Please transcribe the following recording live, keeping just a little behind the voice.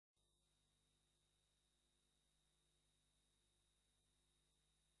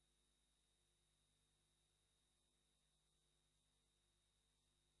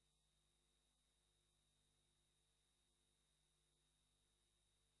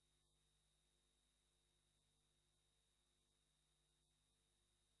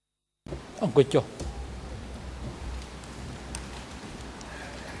អង្គុយចុះ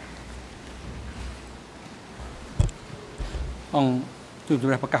អង្គជួយជំ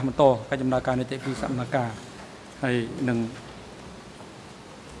នះប្រកាសបន្តការដំណើរការនីតិវិធីសកម្មភាពហើយនឹង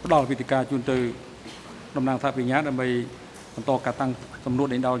ផ្ដល់វិធីការជូនទៅតំណាងថាបញ្ញាដើម្បីបន្តការតាំងសំណួរ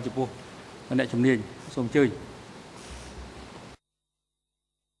ដេញដោលចំពោះអ្នកជំនាញសូមអញ្ជើញ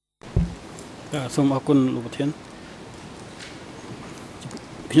សូមអរគុណលោកប្រធាន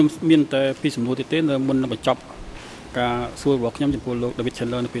ខ្ញុំមានតែពីសំណួរទៀតទេនៅមុននឹងបញ្ចប់ការសួររបស់ខ្ញុំចំពោះលោក David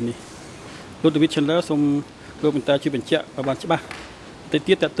Chandler នៅពេលនេះលោក David Chandler សូមលោកបន្តជួយបញ្ជាក់ឲ្យបានច្បាស់ទៅ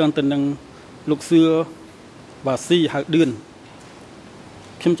ទៀតតើតើទៅនឹងលោកសឿវ៉ាស៊ីហៅឌឿន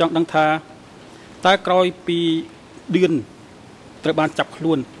ខ្ញុំចង់ដឹងថាតើក្រោយពីឌឿនត្រូវបានចាប់ខ្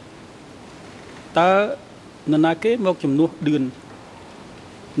លួនតើនរណាគេមកជំនួសឌឿន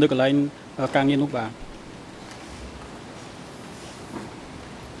នៅកន្លែងការងារនោះបាទ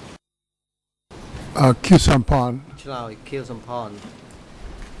ខៀវសំផនឆ្លើយខៀវសំផន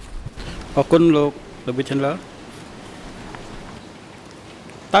អរគុណលោក David Chandler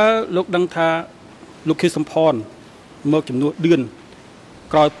តើលោកដឹងថាលោកខៀវសំផនមកជំនួសឌឿន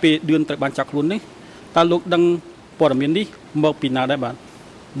ក្រោយពេលឌឿនត្រូវបានចាប់ខ្លួននេះតើលោកដឹងព័ត៌មាននេះមកពីណាដែរបាទ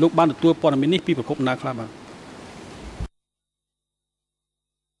លោកបានទទួលព័ត៌មាននេះពីប្រភពណាខ្លះបាទ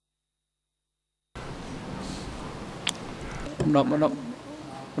ម្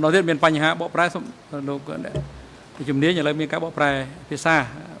ដងទៀតមានបញ្ហាបកប្រែលោកជំនាញឥឡូវមានការបកប្រែភា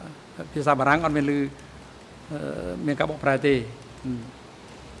សាបារាំងអត់មានឮមានការបកប្រែទេ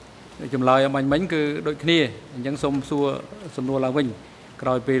ចម្លើយអមាញ់មិញគឺដូចគ្នាអញ្ចឹងសូមសួរសំណួរឡើងវិញក្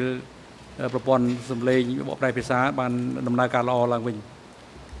រោយពេលប្រព័ន្ធសម្លេងបកប្រែភាសាបានដំណើរការល្អឡើងវិញ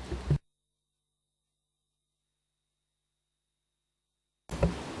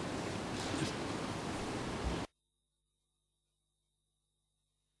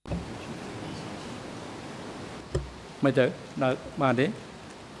មិនទៅដល់បានទេ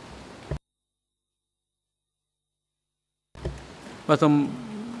បាទសូម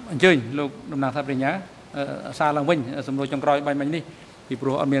អញ្ជើញលោកតំណាងថាបញ្ញាសារឡើងវិញសំណួរចុងក្រោយបាញ់មិញនេះពីព្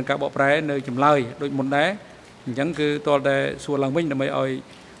រោះអត់មានការបកប្រែនៅចម្លើយដូចមុនដែរអញ្ចឹងគឺទាល់តែសួរឡើងវិញដើម្បីឲ្យ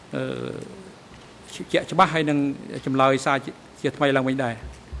ជាក់ច្បាស់ហើយនឹងចម្លើយសារជាថ្មីឡើងវិញដែរ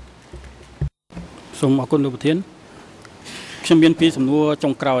សូមអរគុណលោកប្រធានខ្ញុំមានពីសំណួរចុ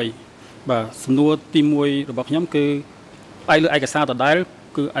ងក្រោយបាទសំណួរទី1របស់ខ្ញុំគឺផ្អែកលើឯកសារដដែល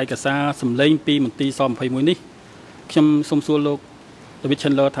គឺឯកសារសម្លេងពីមន្ទីរស21នេះខ្ញុំសូមសួរលោក David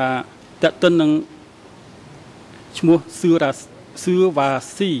Chandler ថាតើតើនឹងឈ្មោះសឿវ៉ា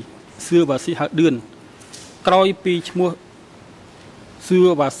ស៊ីហៅឌឿនក្រោយពីឈ្មោះសឿ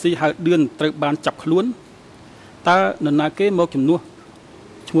វ៉ាស៊ីហៅឌឿនត្រូវបានចាប់ខ្លួនតើនរណាគេមកជំនួស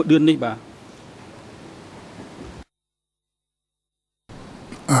ឈ្មោះឌឿននេះបាទ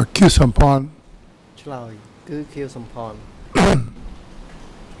ខៀវសំផនឆ្លើយគឺខៀវសំផន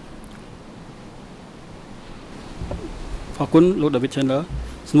អរគុណលោក David Chandler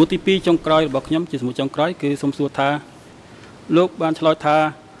សំណួរទី2ចុងក្រោយរបស់ខ្ញុំជាសំណួរចុងក្រោយគឺសូមសួរថាលោកបានឆ្លើយថា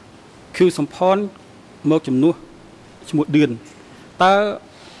ខៀវសំផនមកជំនួសឈ្មោះឌឿនតើ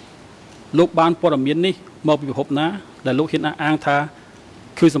លោកបានព័ត៌មាននេះមកពីប្រភពណាដែលលោកហ៊ានអះអាងថា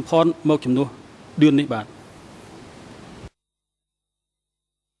ខៀវសំផនមកជំនួសឌឿននេះបាទ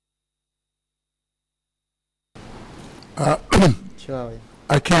ឆ្លើយ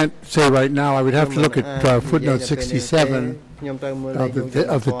I can't say right now. I would have to look at footnote 67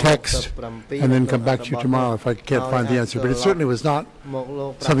 of the text and then come back to you tomorrow if I can't find the answer. But it certainly was not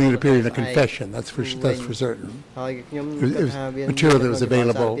something that appeared in a confession. That's for certain. It was material that was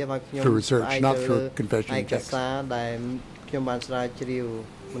available for research, not for confession text. I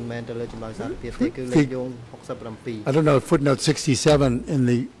don't know if footnote 67 in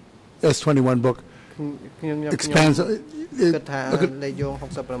the S21 book expands. Look at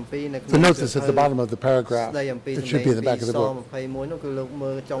the note that's at the bottom of the paragraph. It should be in the back of the book.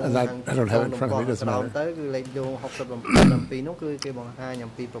 And I don't have it in front of me. It doesn't matter.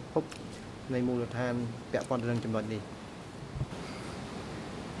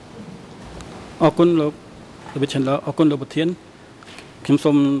 អរគុណលោក David Chandler អរគុណលោកប្រធានខ្ញុំ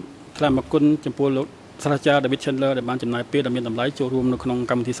សូមថ្លែងអរគុណចំពោះលោកសាស្ត្រាចារ្យ David Chandler ដែលបានចំណាយពេលដ៏មានតម្លៃចូលរួមនៅក្នុង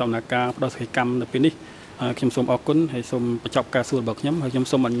កម្មវិធីសវនាការផ្ដល់សេចក្ដីកម្មនៅពេលនេះខ្ញុំសូមអរគុណហើយសូមបញ្ចប់ការសួររបស់ខ្ញុំហើយខ្ញុំ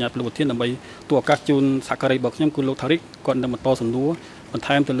សូមអនុញ្ញាតលោកប្រធានដើម្បីទូឱកាសជូនសហការីរបស់ខ្ញុំគឺលោកថារិកគាត់នឹងបន្តសំណួរបន្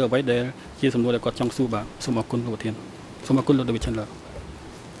ថែមទៅលើអ្វីដែលជាសំណួរដែលគាត់ចង់សួរបាទសូមអរគុណលោកប្រធានសូមអរគុណលោក David Chandler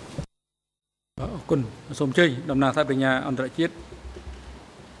អរគុណសូមអញ្ជើញតំណាងថាបញ្ញាអន្តរជាតិ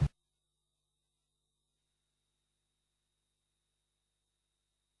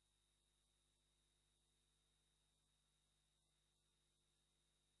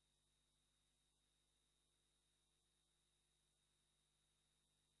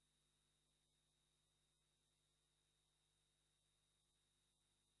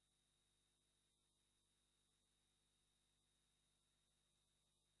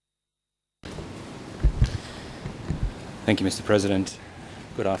Thank you, Mr. President.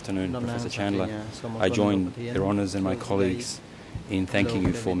 Good afternoon, Professor Chandler. I join your honours and my colleagues in thanking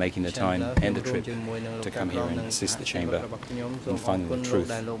you for making the time and the trip to come here and assist the Chamber in finding the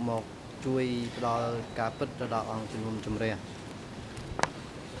truth.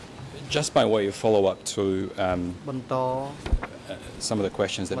 Just by way of follow-up to some of the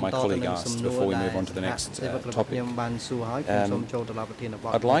questions that my colleague asked before we move on to the next topic,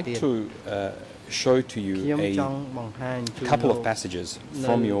 I'd like to show to you a couple of passages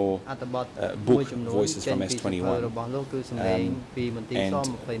from your book, Voices from S21.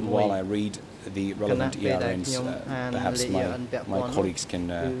 And while I read the relevant ERNs, perhaps my colleagues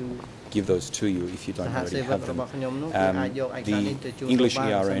can give those to you if you don't already have them. The English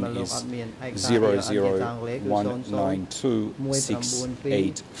ERN is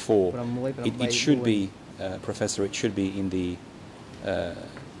 001926884. It should be, Professor, it should be in the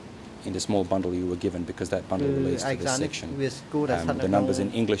small bundle you were given, because that bundle relates to this section. The numbers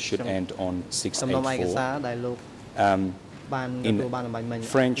in English should end on 684. In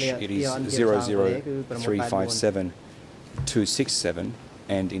French, it is 00357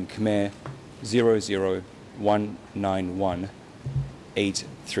 and in Khmer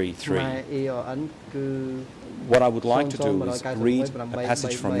 001918333. What I would like to do is read a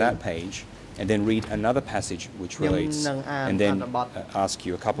passage from that page and then read another passage which relates, and then ask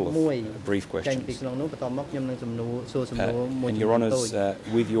you a couple of brief questions. And Your Honours,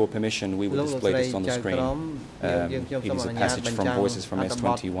 with your permission, we will display this on the screen. It is a passage from Voices from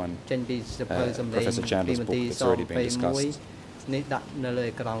S21, Professor Chandler's book that's already been discussed. The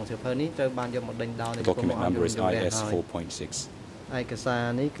document number is IS 4.6.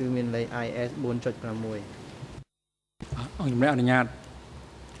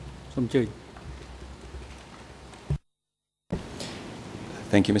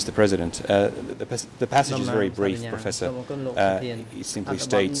 Thank you, Mr. President. The passage is very brief, Professor. It simply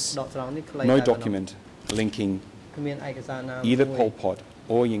states, no document linking either Pol Pot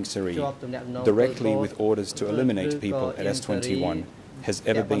or Ieng Sary directly with orders to eliminate people at S21 has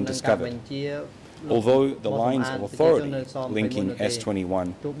ever been discovered. Although the lines of authority linking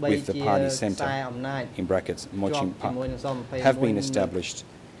S21 with the party centre, in brackets Moching Pak, have been established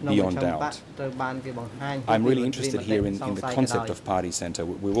beyond doubt. I'm really interested here in the concept of party centre.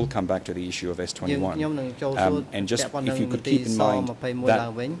 We will come back to the issue of S21. And just if you could keep in mind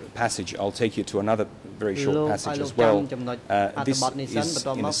that passage, I'll take you to another very short passage as well. This is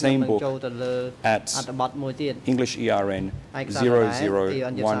in the same book at English ERN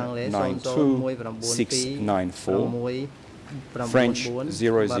 0019264, French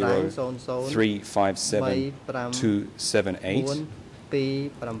 00357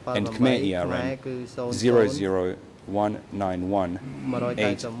 and Khmer ERN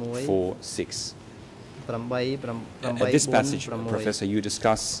 0019186. At this passage, Professor, you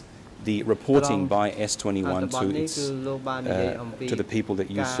discuss the reporting by S21 to the people that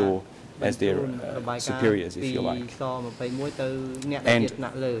you saw as their superiors, if you like. And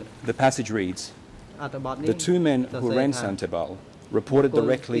the passage reads, the two men who ran Santebal reported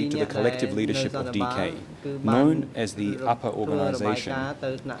directly to the collective leadership of DK, known as the Upper Organisation,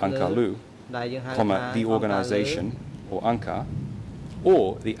 Angka Lu, the Organisation, or Angka,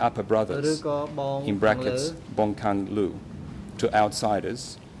 or the Upper Brothers, in brackets Bongkan Lu, to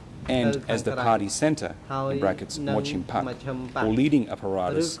outsiders, and as the party centre, in brackets Moching Pak, or leading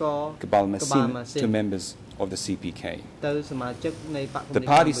apparatus Kebal Mesin, to members of the CPK. The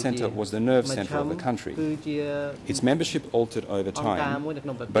party centre was the nerve centre of the country. Its membership altered over time,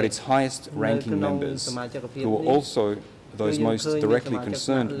 but its highest ranking members, who were also those most directly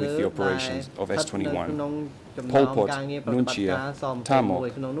concerned with the operations of S21, Pol Pot, Nunchia,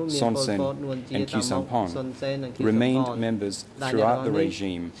 Tamok, Son Sen and Khieu-Samphan, remained members throughout the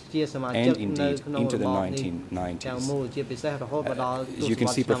regime and indeed into the 1990s. As you can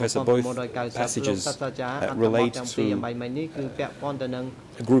see, Professor, both passages relate to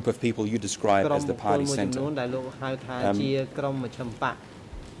a group of people you describe as the party centre.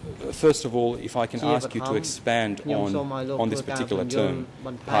 First of all, if I can ask you to expand on this particular term,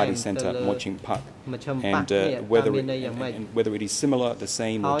 party centre, Moching Pak, and whether it is similar, the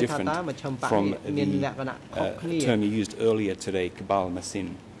same, or different from the term you used earlier today, Kebal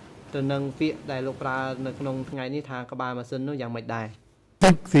Mesin.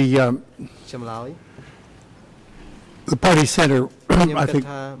 I think the party centre, I think,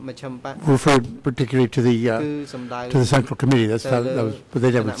 referred particularly to the Central Committee. That's how that was, but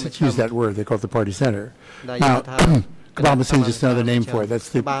they never used that word. They called it the party centre. Now, Cabal machine is just another name for it. That's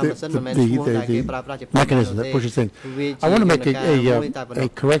the mechanism that pushes things. I want to make a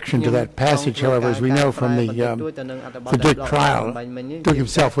correction to that passage, however, as we know from the Dick trial. Duke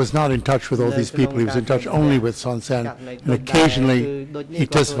himself was not in touch with all these people. He was in touch only with Son Sen, and occasionally he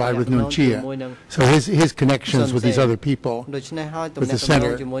testified with Nuon Chea. So his connections with these other people, with the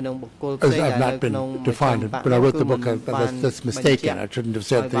center, have not been defined. When I wrote the book, that's mistaken. I shouldn't have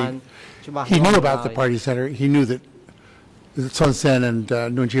said that he knew about the party center. He knew that Son Sen and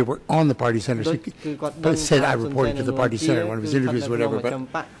Nuon Chea were on the party center. So he said, I reported to the party center in one of his interviews or whatever. But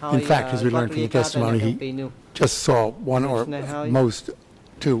in fact, as we learned from the testimony, he just saw one or most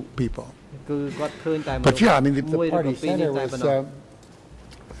two people. But yeah, I mean, the party center was...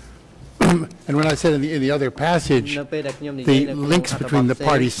 and when I said in the other passage, the links between the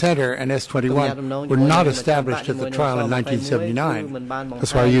party center and S21 were not established at the trial in 1979.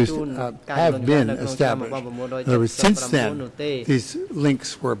 That's why I used have been established. In other words, since then, these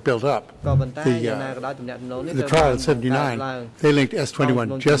links were built up. The trial in 79, they linked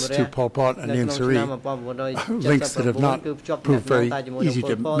S21 just to Pol Pot and Ieng Sary, links that have not proved very easy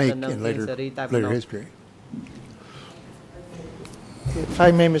to make in later history. If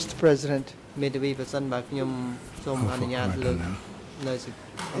I may, Mr. President. If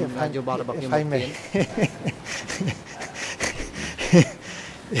I may.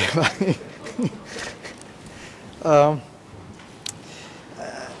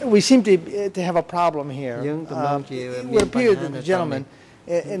 We seem to have a problem here. It would appear that the gentleman,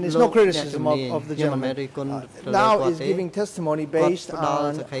 and there's no criticism of the gentleman, now is giving testimony based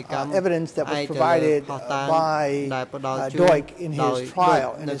on evidence that was provided by Doik in his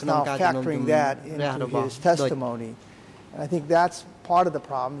trial, and is now factoring that into his testimony. And I think that's part of the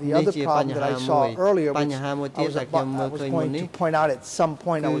problem. The other problem that I saw earlier, which I was going to point out at some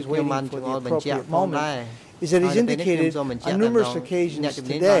point, I was waiting for the appropriate moment, is that he's indicated on numerous occasions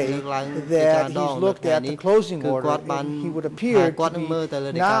today that he's looked at the closing order, and he would appear to be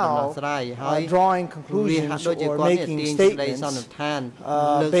now drawing conclusions or making statements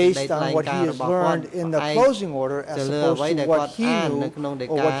based on what he has learned in the closing order as opposed to what he knew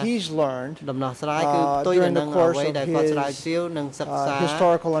or what he's learned during the course of his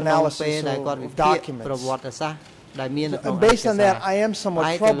historical analysis of documents. And based on that, I am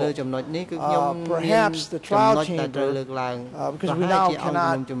somewhat troubled. Perhaps the trial chamber, because we now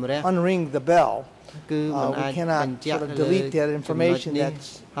cannot unring the bell, we cannot sort of delete that information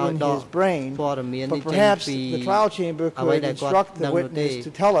that's in his brain, but perhaps the trial chamber could instruct the witness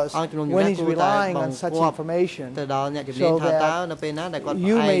to tell us when he's relying on such information, so that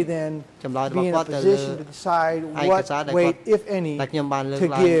you may then be in a position to decide what weight, if any, to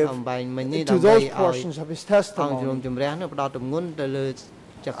give to those portions of his testimony.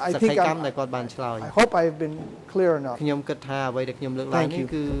 I think I hope I have been clear enough. Thank you.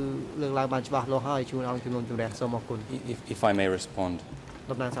 If I may respond.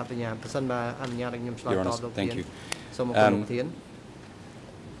 Your Honour, thank you.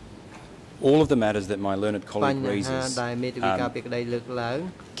 All of the matters that my learned colleague raises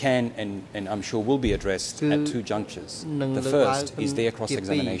can and I'm sure will be addressed at two junctures. The first is their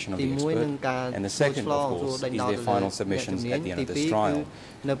cross-examination of the expert, and the second, of course, is their final submissions at the end of this trial.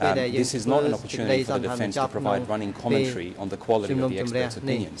 This is not an opportunity for the defence to provide running commentary on the quality of the expert's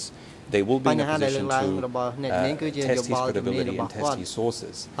opinions. They will be in a position to test his credibility and test his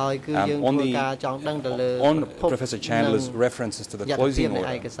sources. On Professor Chandler's references to the closing order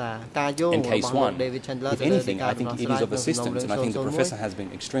in case 1, if anything, I think it is of assistance, and I think the Professor has been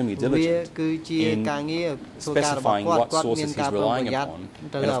extremely diligent in specifying what sources he's relying upon.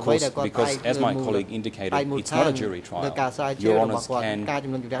 And of course, because as my colleague indicated, it's not a jury trial, Your Honours can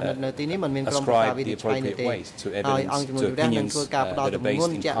ascribe the appropriate weight to evidence, to opinions that are based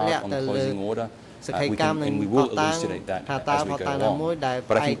in part on the closing order. We can, and we will elucidate that as we go along.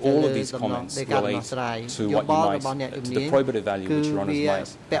 But I think all of these comments relate to what you might, to the probative value which Your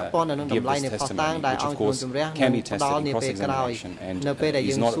Honours might give this testimony, which of course can be tested in cross-examination and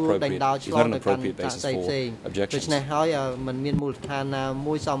is not an appropriate basis for objections.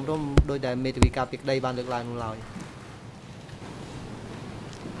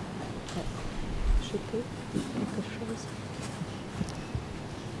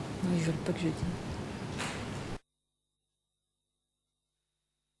 Ils veulent pas que je dise.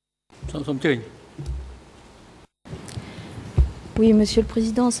 Oui, Monsieur le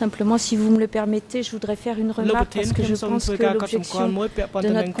Président, simplement, si vous me le permettez, je voudrais faire une remarque parce que je pense que l'objection de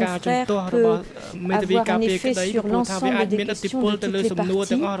notre confrère peut avoir un effet sur l'ensemble des questions de toutes les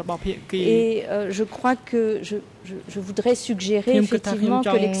parties. Et je crois que je voudrais suggérer effectivement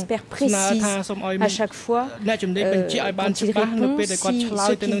que l'expert précise à chaque fois quand il répond si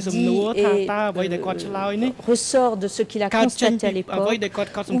ce qu'il dit ressort de ce qu'il a constaté à l'époque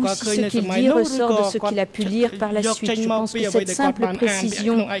ou si ce qu'il dit ressort de ce qu'il a pu lire par la suite. Je pense que cette simple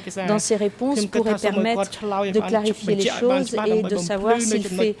précision dans ses réponses pourrait permettre de clarifier les choses et de savoir s'il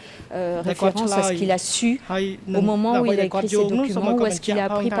fait référence à ce qu'il a su au moment où il a écrit ces documents ou à ce qu'il a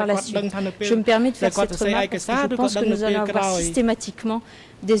appris par la suite. Je me permets de faire cette remarque parce que je pense que nous allons avoir systématiquement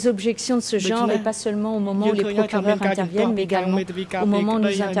des objections de ce genre et pas seulement au moment où les procureurs interviennent, mais également au moment où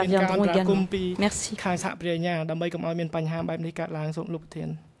nous interviendrons également. Merci.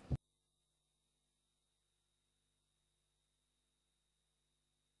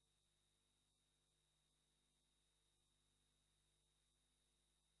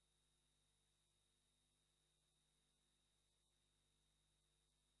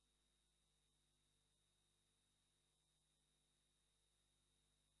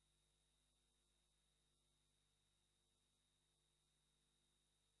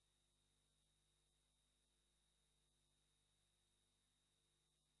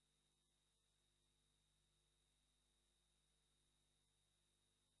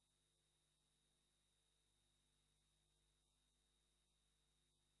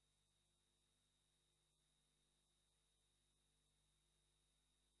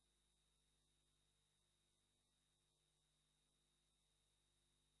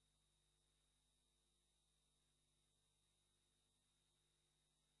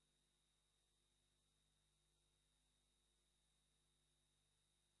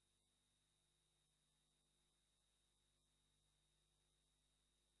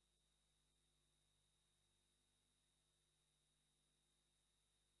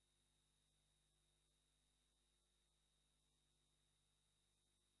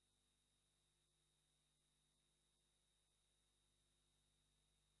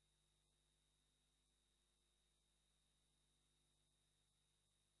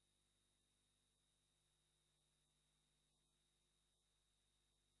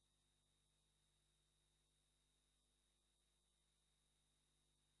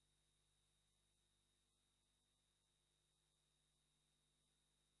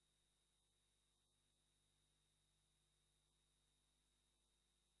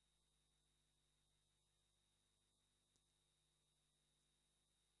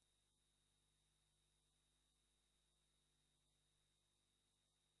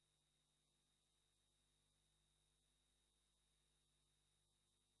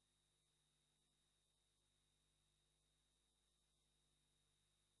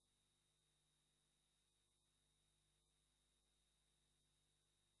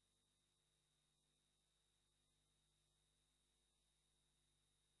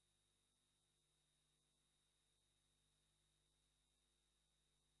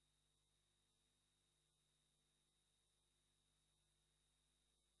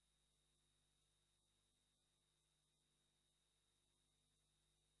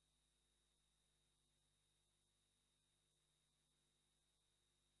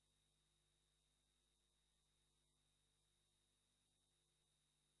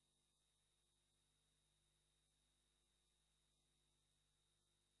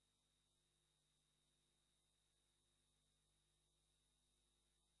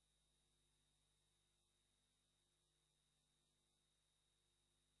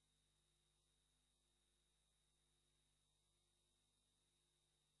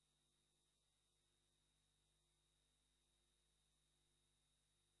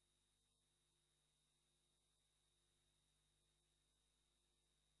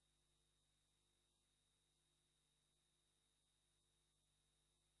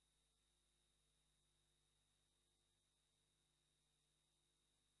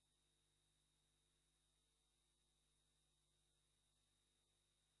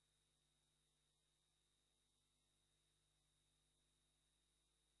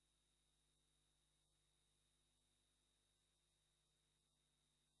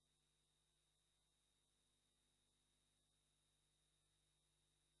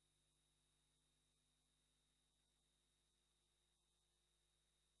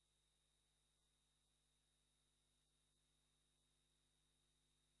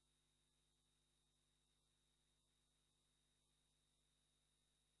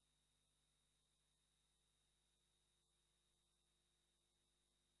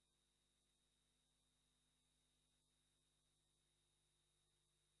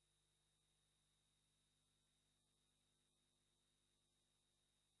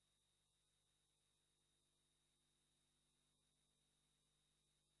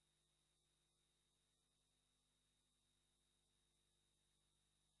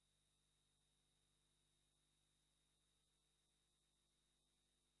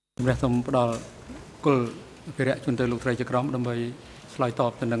 ជំរាបសូមផ្ដល់គុលភារៈជូនទៅលោកស្រីជាក្រុមដើម្បីឆ្លើយត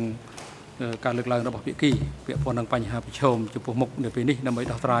បទៅនឹងការលើកឡើងរបស់ភាគីពាក់ព័ន្ធនឹងបញ្ហាប្រឈមចំពោះមុខនៅពេលនេះដើម្បី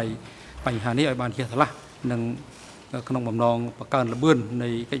ដោះស្រាយបញ្ហានេះឲ្យបានជាឆ្លាស់និងក្នុងបំណងបង្កើនល្បឿននៃ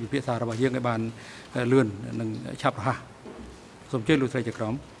កិច្ចពិភាក្សារបស់យើងឲ្យបានលឿននិងឆាប់រហ័សសូមអញ្ជើញលោកស្រីជាក្រុ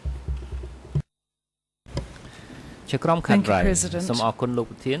មជាក្រុមខាងក្រៅសូមអរគុណលោក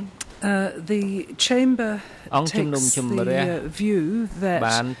ប្រធានThe chamber takes the view that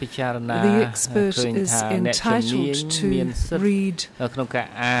the expert is entitled to read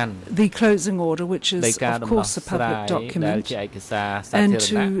the closing order, which is of course a public document, and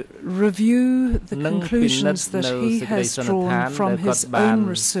to review the conclusions that he has drawn from his own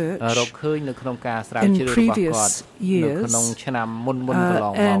research in previous years,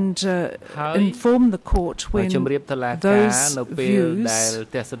 and inform the court when those views,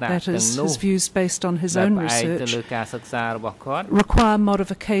 that is, his views based on his own research, require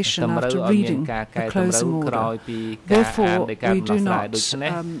modification after reading the closing order. Therefore,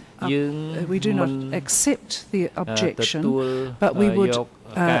 we do not accept the objection, but we would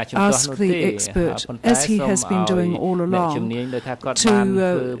ask the expert, as he has been doing all along, to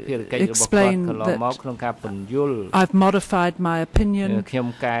explain that I've modified my opinion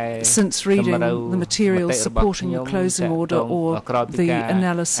since reading the materials supporting the closing order or the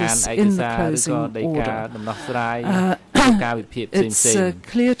analysis in the closing order. It's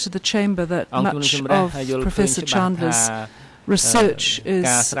clear to the chamber that much of Professor Chandler's research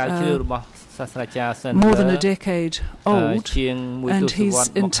is more than a decade old, and he's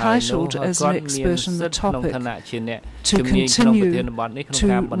entitled, as an expert on the topic, to continue to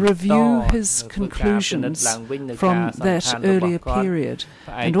review his conclusions from that earlier period.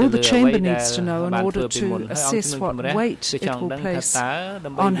 And all the chamber needs to know in order to assess what weight it will place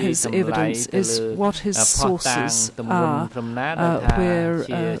on his evidence is what his sources are,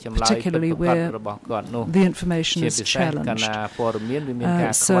 particularly where the information is challenged.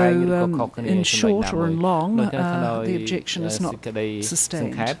 So in short or in long, the objection is not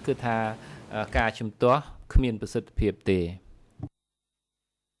sustained.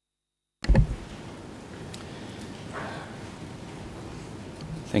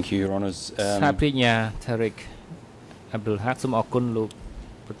 Thank you, Your Honours.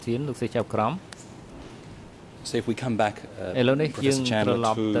 So if we come back, Professor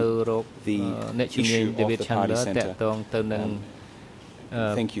Chandler, to the issue of the party centre,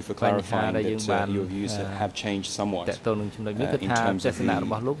 thank you for clarifying that your views have changed somewhat in terms of the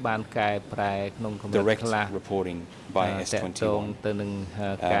direct reporting by S21.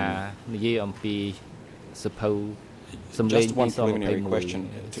 Just one preliminary question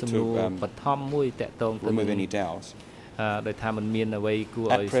to remove any doubt. At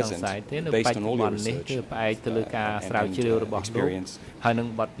present, based on all your research and experience,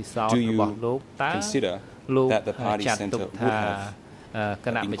 do you consider that the party centre would have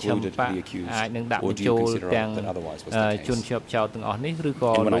included the accused, or do you consider that otherwise was the case?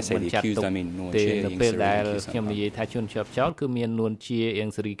 And when I say the accused, I mean Nuon Chea,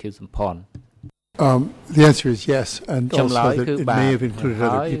 Yang Sri, The answer is yes, and also that it may have included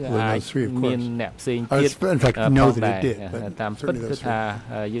other people in those three, of course. In fact, I know that it did, but certainly those three.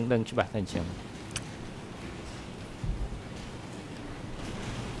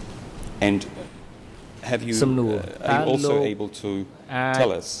 And have you, are you also able to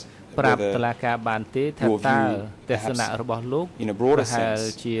tell us whether your view, perhaps in a broader sense,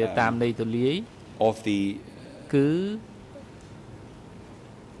 of the,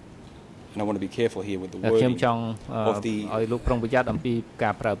 and I want to be careful here with the wording, of the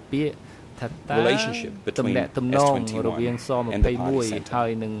relationship between S21 and the party centre.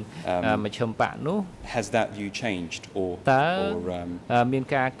 Has that view changed, or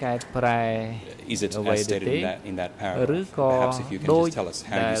is it as stated in that paragraph? Perhaps if you can just tell us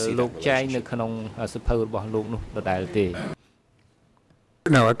how you see that relationship.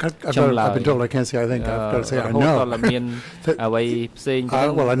 No, I've been told I can't say I think. I've got to say I know.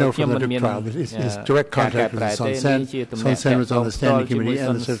 Well, I know from the Duke trial that his direct contact with Son Sen. Son Sen was on the standing committee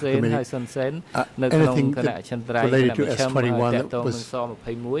and the search committee. Anything that related to S21 that was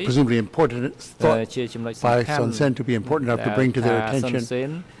presumably important, thought by Son Sen to be important enough to bring to their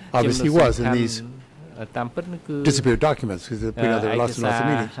attention, obviously was in these disappeared documents, because there are lots and lots of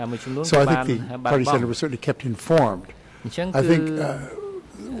meetings. So I think the party centre was certainly kept informed. I think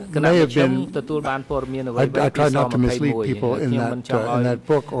may have been, I try not to mislead people in that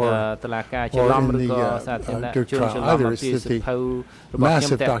book or in the Duke trial either. It's that the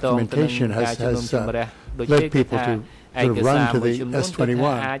massive documentation has led people to sort of run to the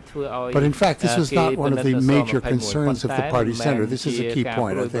S21. But in fact, this was not one of the major concerns of the party center. This is a key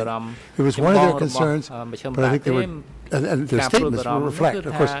point, I think. It was one of their concerns, but I think they were, and their statements will reflect.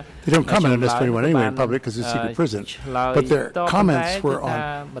 Of course, they don't comment on S21 anyway in public because it's a secret prison. But their comments were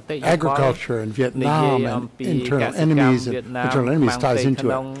on agriculture and Vietnam and internal enemies, and internal enemies ties into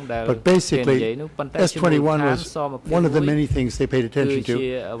it. But basically, S21 was one of the many things they paid attention to,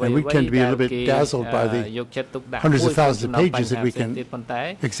 and we tend to be a little bit dazzled by the hundreds of thousands of pages that we can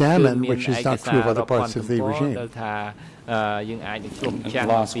examine, which is not true of other parts of the regime. And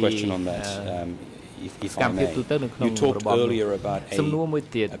last question on that, if I may. You talked earlier about a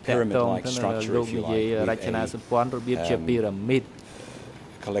pyramid-like structure, if you like, with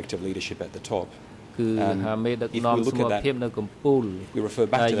collective leadership at the top. If we look at that, we refer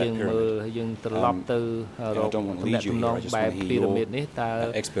back to that pyramid. I don't want to lead you here, I just want to hear your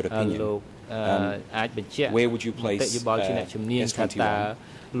expert opinion. Where would you place S21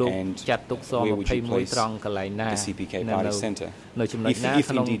 and where would you place the CPK Party Center?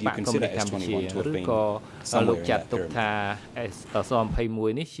 If indeed you consider S21 to have been somewhere in that pyramid.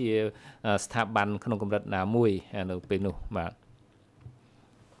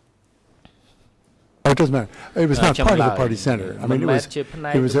 Oh, it doesn't matter. It was not part of the party center. I mean, it was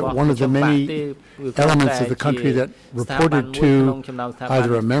one of the many elements of the country that reported to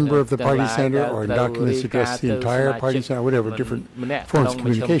either a member of the party center or in documents addressed the entire party center, whatever, different forms of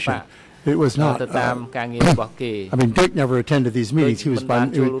communication. It was not. I mean, Dick never attended these meetings. He was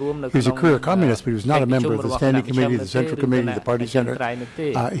a career communist, but he was not a member of the standing committee, the central committee, the party center.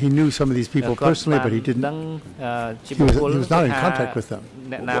 He knew some of these people personally, but he didn't. He was not in contact with them.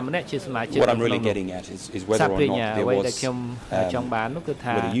 What I'm really getting at is whether or not there was,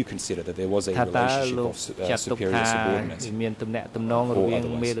 whether you consider that there was a relationship of superior subordinate or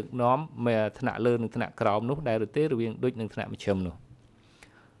otherwise.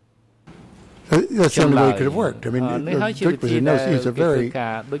 That's the only way it could have worked. I mean, Dick was he's a very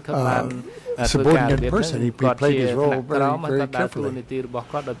subordinate person. He played his role very, very carefully and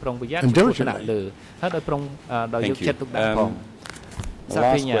diligently. Thank you. The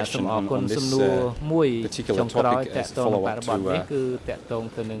last question on this particular topic as follow-up to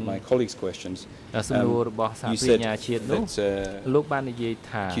my colleagues' questions. You said that Khieu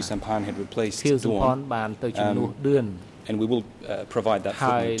Samphan had replaced Dawn. And we will provide that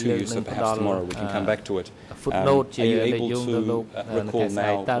footnote to you, so perhaps tomorrow we can come back to it. Are you able to recall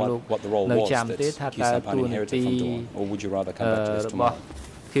now what the role was that Khieu Samphan inherited from Dawn, or would you rather come back to us tomorrow?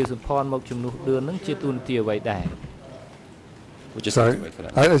 We'll just have to wait for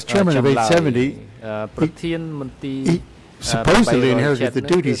that. As chairman of 870, he supposedly inherited the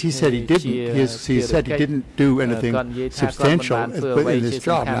duties. He said he didn't. He said he didn't do anything substantial in this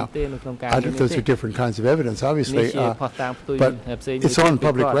job. Now, those are different kinds of evidence, obviously. But it's on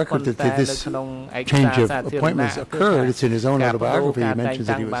public record that this change of appointments occurred. It's in his own autobiography. He mentions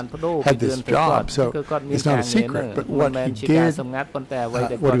that he had this job, so it's not a secret. But what he did,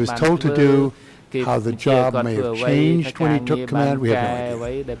 what he was told to do, how the job may have changed when he took command, we have no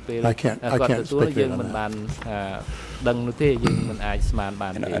idea. I can't speculate on that.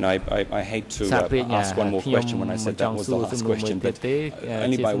 And I hate to ask one more question when I said that was the last question, but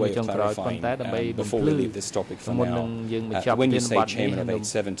only by way of clarifying, before we leave this topic for now, when you say chairman of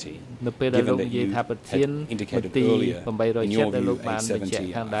 870, given that you had indicated earlier, in your view,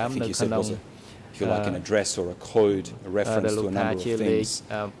 870, I think you said was if you like, an address or a code, a reference to a number of things,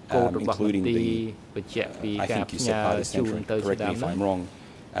 including the, I think you said party center, correct me if I'm wrong.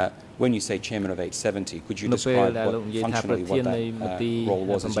 When you say chairman of 870, could you describe functionally what that role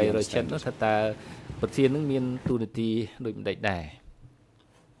was as you understand it?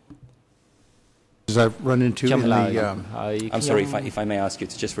 I've run into in the... I'm sorry, if I may ask you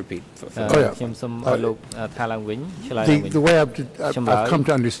to just repeat. The way I've come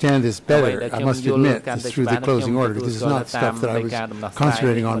to understand this better, I must admit, is through the closing order, because it's not stuff that I was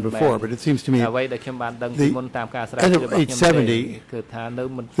concentrating on before, but it seems to me the end of 870, I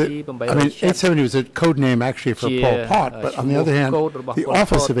mean, 870 was a code name actually for Pol Pot, but on the other hand, the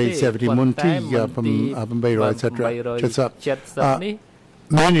office of 870, Munti, Pambayro, etc.,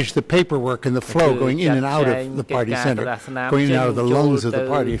 manage the paperwork and the flow going in and out of the party center, going in and out of the lungs of the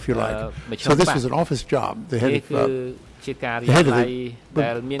party, if you like. So this was an office job. The head of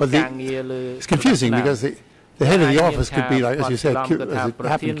it's confusing because the head of the office could be like, as you said, as it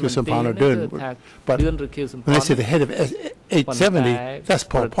happened, Khieu Samphan or Dun. But when I say the head of 870, that's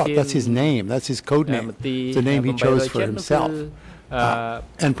Pol Pot. That's his name. That's his code name. The name he chose for himself.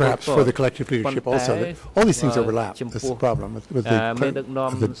 and perhaps for the collective leadership also. All these things overlap. That's the problem with the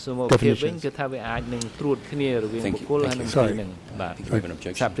definitions. Thank you. Sorry. Thank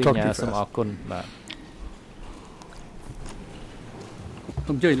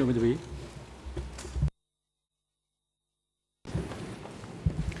you.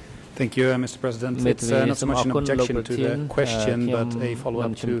 Thank you, Mr. President. It's not so much an objection to the question, but a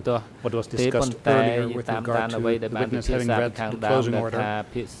follow-up to what was discussed earlier with regard to the witness having read the closing order. I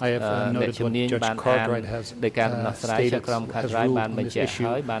have noted what Judge Cartwright has stated, has ruled on this issue,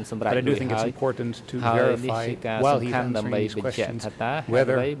 but I do think it's important to verify, while he's answering these questions,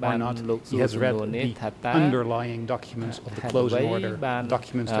 whether or not he has read the underlying documents of the closing order,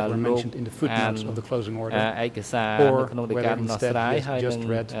 documents that were mentioned in the footnotes of the closing order, or whether instead he has just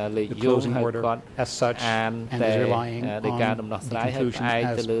read the closing order as such and is relying on the conclusion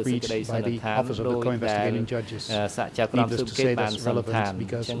as reached by the Office of the Co-Investigating Judges. Needless to say, that's relevant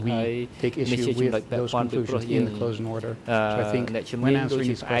because we take issue with those conclusions in the closing order. So I think when answering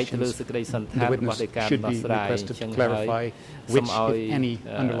these questions, the witness should be requested to clarify which, if any,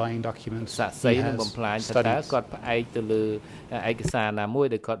 underlying documents he has studied.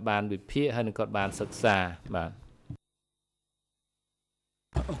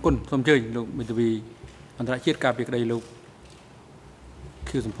 អរគុណសូមអញ្ជើញលោកមេធាវីអន្តរជាតិការពីក្តីលោក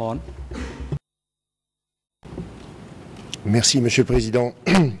ខៀវសំផន Merci, Monsieur le Président.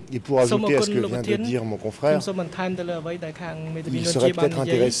 Et pour ajouter à ce que vient de dire mon confrère, il serait peut-être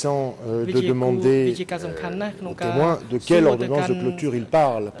intéressant de demander aux témoins de quelle ordonnance de clôture il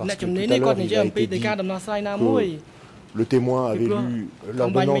parle, parce que tout à l'heure il a été dit que le témoin avait lu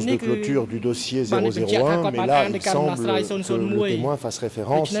l'ordonnance de clôture du dossier 001, mais là, il semble que le témoin fasse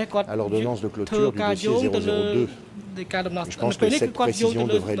référence à l'ordonnance de clôture du dossier 002. Je pense que cette précision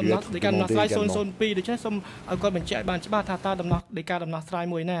devrait lui être demandée également.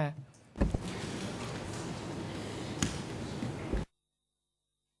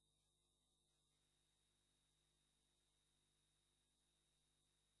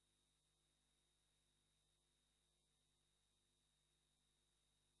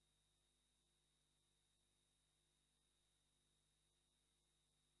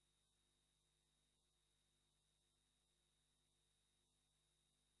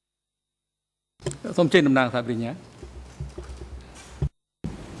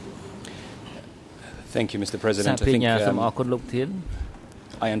 Thank you, Mr. President. I think I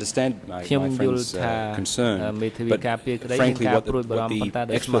understand my friend's concern, but frankly what the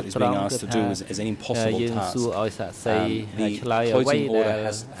expert is being asked to do is an impossible task. The closing order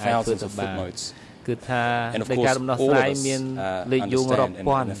has thousands of footnotes. And of course, all of us understand and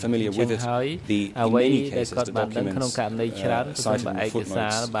are familiar with it. In many cases, the documents cited in the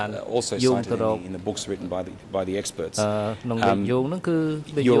footnotes also cited in the books written by the experts.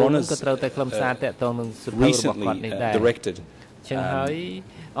 Your Honours recently directed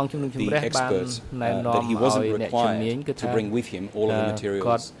the expert that he wasn't required to bring with him all of the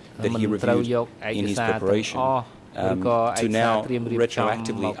materials that he reviewed in his preparation, to now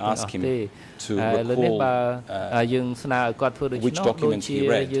retroactively ask him to recall which documents he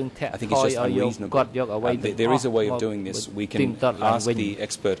read. I think it's just unreasonable. There is a way of doing this. We can ask the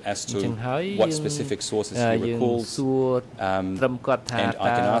expert as to what specific sources he recalls, and I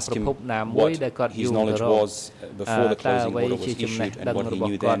can ask him what his knowledge was before the closing order was issued and what he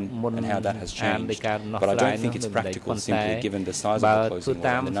knew then and how that has changed. But I don't think it's practical, simply given the size of the closing order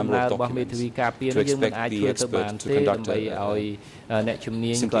and the number of documents, to expect the expert to conduct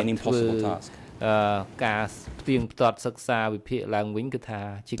simply an impossible task. If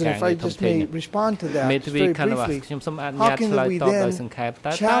I just may respond to that very briefly, how can we then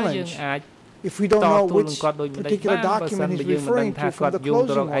challenge if we don't know which particular document he's referring to from the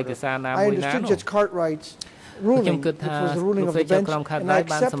closing order? I understood Judge Cartwright's ruling, which was the ruling of the bench, and I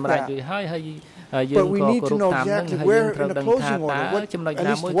accept that. But we need to know exactly where in the closing order, at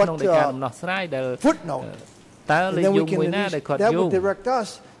least what footnote, and then we can at least, that would direct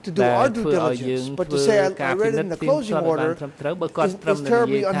us to do our due diligence. But to say I read it in the closing order is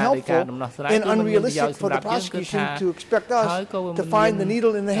terribly unhelpful and unrealistic for the prosecution to expect us to find the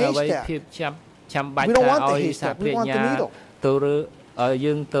needle in the haystack. We don't want the haystack, we want the needle.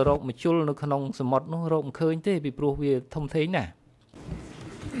 យើងទៅរកមជុលនៅក្នុងសមុទ្រនោះរកមិនឃើញទេពីព្រោះវាធំធេងណាស់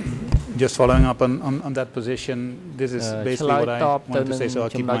just following up on that position, this is basically what I want to say, so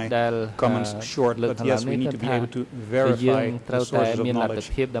I'll keep my comments short. But yes, we need to be able to verify the sources of knowledge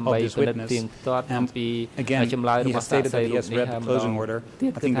of this witness. And again, he has stated that he has read the closing order.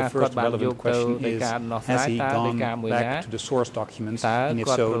 I think the first relevant question is, has he gone back to the source documents? And if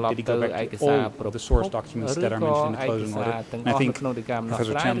so, did he go back to all of the source documents that are mentioned in the closing order? And I think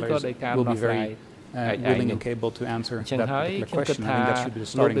Professor Chandler will be very willing and capable to answer that particular question. I think that should be the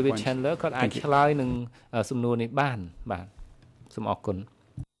starting point. Chandler គាត់អាចឆ្លើយនឹងសំណួរនេះបានបាទសូមអរគុណ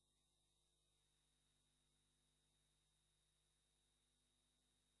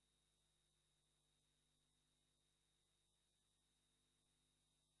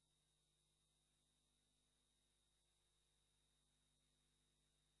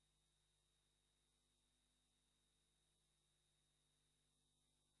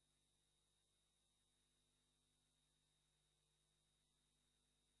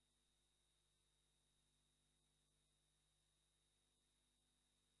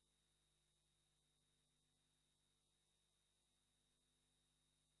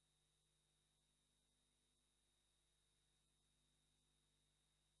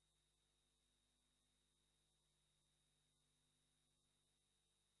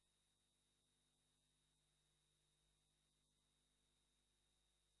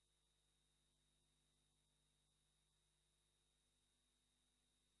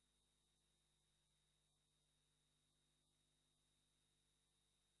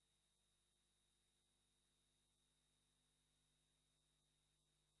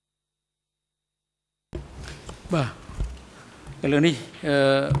បាទឥឡូវនេះ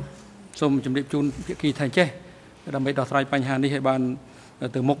សូមជម្រាបជូនភាគីថៃចេះដើម្បីដោះស្រាយបញ្ហានេះឲ្យបាន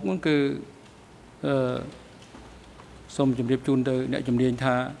ទៅមុខហ្នឹងគឺសូមជម្រាបជូនទៅអ្នកជំនាញ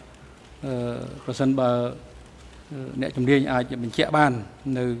ថាប្រសិនបើអ្នកជំនាញអាចបញ្ជាក់បាន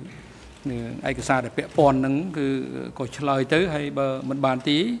នៅឯកសារដែលពាក់ព័ន្ធហ្នឹងគឺក៏ឆ្លើយទៅហើយបើមិនបាន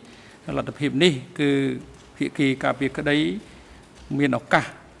ទីលទ្ធភាពនេះគឺភាគីការពារក្តីមានឱកាស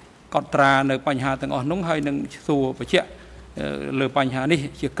កត់ត្រានៅបញ្ហាទាំងអស់នោះហើយនឹងសួរបញ្ជាក់លើបញ្ហានេះ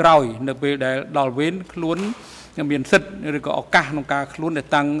ជាក្រោយនៅពេលដែលដល់វេនខ្លួនមានសិទ្ធិឬក៏ឱកាសក្នុងការខ្លួនដែល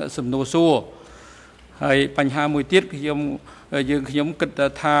តាំងសំណួរសួរហើយបញ្ហាមួយទៀតខ្ញុំគិត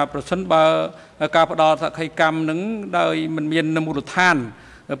ថាប្រសិនបើការផ្ដល់សក្ខីកម្មនឹងដោយមិនមានមូលដ្ឋាន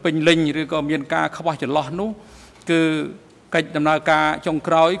ពេញលេញឬក៏មានការខ្វះចន្លោះនោះគឺកិច្ចដំណើរការចុង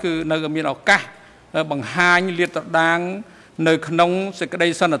ក្រោយគឺនៅមានឱកាសបង្ហាញលាតត្រដាងនៅក្នុងសេចក្តី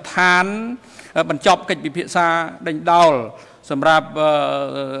សន្និដ្ឋានបញ្ចប់កិច្ចពិភាក្សាដេញដោលសម្រាប់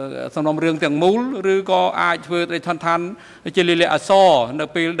សំណុំរឿងទាំងមូលឬក៏អាចធ្វើទៅឋានជាលិលាអក្សរនៅ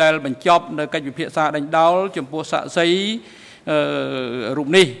ពេលដែលបញ្ចប់នៅកិច្ចពិភាក្សាដេញដោលចំពោះសាក្សីរូប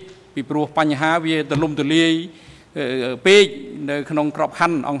នេះពីព្រោះបញ្ហាវាទលំទលាយពេកនៅក្នុងក្របខ័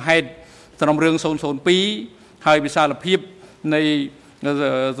ណ្ឌអង្គហេតុសំណុំរឿង002ហើយវិសាលភាពនៃ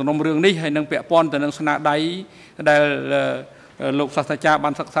សំណុំរឿងនេះហើយនឹងពាក់ព័ន្ធទៅនឹងស្នាដៃដែលលោកសាស្ត្រាចារ្យបា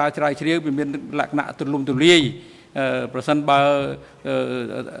នសិក្សាជ្រាវជ្រាវវាមានលក្ខណៈទូលំទូលាយប្រសិនបើ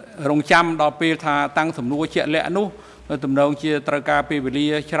រងចាំដល់ពេលថាតាំងសំណួរជាក់លាក់នោះទំនងជាត្រូវការពេលវេលា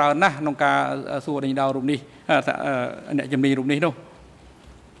ច្រើនណាស់ក្នុងការសួរដេញដោលរូបនេះអ្នកជំនាញរូបនេះនោះ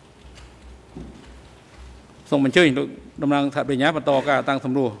សូមអញ្ជើញលោកតំណាងថាបញ្ញាបន្តការតាំង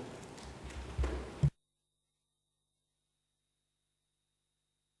សំណួរ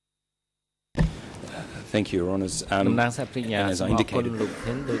Thank you, Your Honours. As I indicated,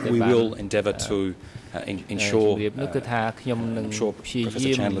 we will endeavour to ensure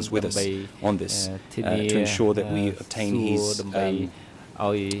Professor Chandler is with us on this to ensure that we obtain his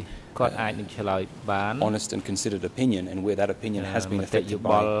honest and considered opinion, and where that opinion has been affected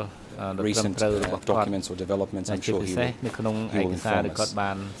by recent documents or developments, I'm sure he will inform us.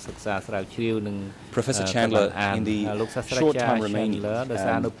 Professor Chandler, in the short time remaining,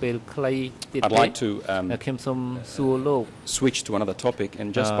 I'd like to switch to another topic, and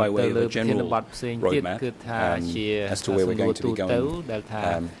just by way of a general roadmap as to where we're going to be going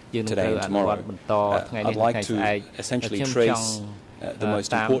today and tomorrow, I'd like to essentially trace the most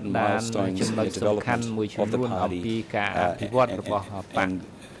important milestones in the development of the party and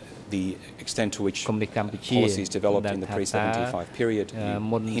the extent to which policies developed in the pre-75 period. You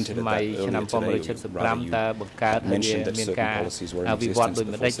hinted at that earlier today, rather you mentioned that certain policies were in existence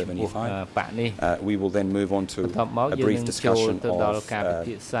before 75. We will then move on to a brief discussion of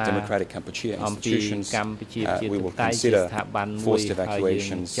democratic Kampuchea institutions. We will consider forced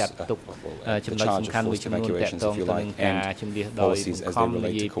evacuations, the charge of forced evacuations, if you like, and policies as they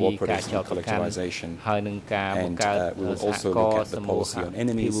relate to cooperatives and collectivization. And we will also look at the policy on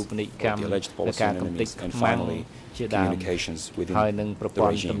enemies, the alleged policy enemies, and finally communications within the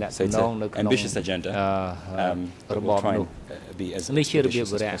regime. So it's an ambitious agenda, but we'll try and be as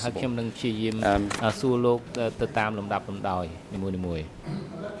expeditious as possible.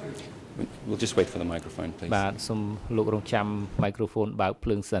 We'll just wait for the microphone, please.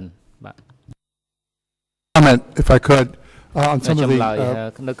 Comment, if I could, on some of the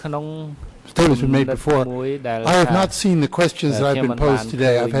statements been made before. I have not seen the questions that I've been posed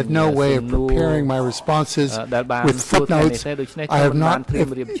today. I've had no way of preparing my responses with footnotes. I have not. If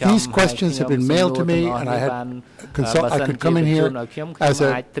these questions have been mailed to me, and I could come in here as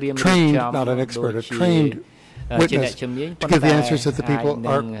a trained, not an expert, a trained witness to give the answers that the people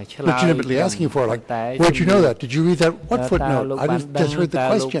are legitimately asking for. Like, where'd you know that? Did you read that? What footnote? I just heard the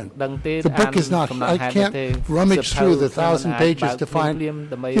question. The book is not, I can't rummage through the 1,000 pages to find, and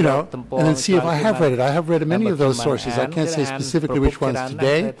then see if I have read it. I have read many of those sources. I can't say specifically which ones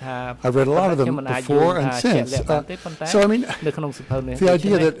today. I've read a lot of them before and since. So, I mean, the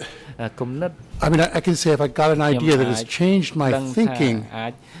idea that, I mean, I can say if I got an idea that has changed my thinking,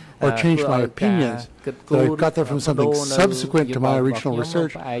 or changed my opinions, that I got that from something subsequent to my original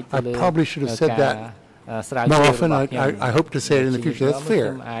research, I probably should have said that more often. I hope to say it in the future. That's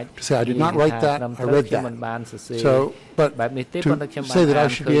fair. To say I did not write that, I read that. So, but to say that I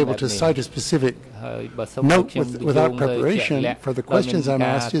should be able to cite a specific note without preparation for the questions I'm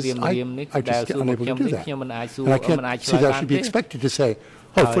asked is, I just get unable to do that. And I can't see that I should be expected to say,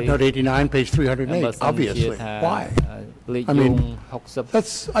 oh, footnote 89, page 308, obviously. Why? I mean,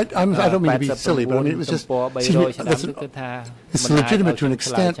 that's, I don't mean to be silly, but I mean, it was just, it's legitimate to an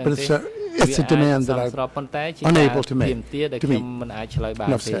extent, but it's a demand that I'm unable to make, to meet.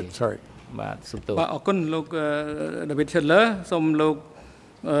 Enough said, sorry. បាទអរគុណលោក David Chandler សូមលោក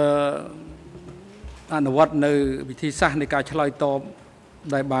អនុវត្តនៅវិធីសាស្ត្រនៃការឆ្លើយតប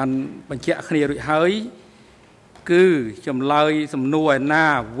ដែលបានបញ្ជាក់គ្នារួចហើយគឺចម្លើយសំណួរឯណា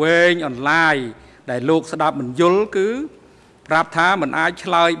វែងអនឡាញដែលលោកស្ដាប់មិនយល់គឺប្រាប់ថាមិនអាច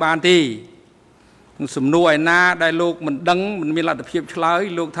ឆ្លើយបានទេសំណួរឯណាដែលលោកមិនដឹងមិនមានលទ្ធភាពឆ្លើយ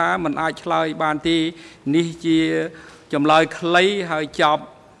លោកថាមិនអាចឆ្លើយបានទេនេះជាចម្លើយខ្លីហើយចប់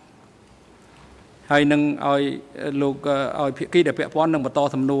ហើយនឹងឲ្យលោកឲ្យភាគីដែលពាក់ព័ន្ធនឹងបន្ត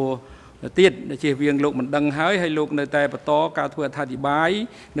សំណួរទៀតជាវៀងលោកមិនដឹងហើយលោកនៅតែបន្តការធ្វើអត្ថាធិប្បាយ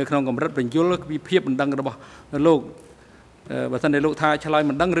នៅក្នុងកម្រិតបញ្យលពីភាពមិនដឹងរបស់លោកបើមិនតែលោកថាឆ្លើយ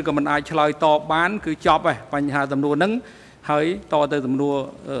មិនដឹងឬក៏មិនអាចឆ្លើយតបបានគឺចប់ហើយបញ្ហាសំណួរហ្នឹងហើយតទៅសំណួរ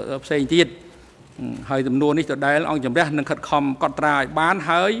ផ្សេងទៀតហើយសំណួរនេះដដែលអង្គជំរះនឹងខិតខំកត់ត្រាឲ្យបាន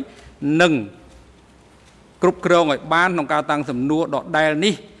ហើយនឹងគ្រប់គ្រងឲ្យបានក្នុងការតាំងសំណួរដដែល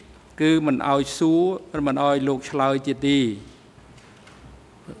នេះគឺមិនឲ្យសួរមិនឲ្យលោកឆ្លើយទៀតទេ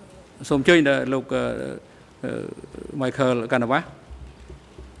សូមជួយដល់លោក Michael Kanava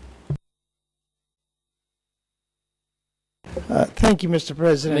Thank you, Mr.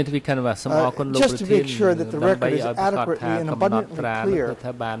 President. Just to make sure that the record is adequately and abundantly clear,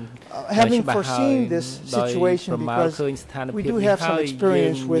 having foreseen this situation because we do have some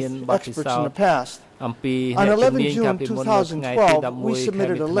experience with experts in the past, on 11 June 2012, we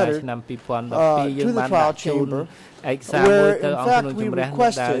submitted a letter to the trial chamber where, in fact, we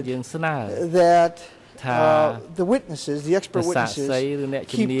requested that the witnesses, the expert witnesses,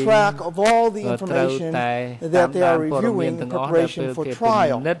 keep track of all the information that they are reviewing in preparation for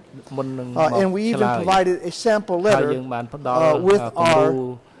trial. And we even provided a sample letter with our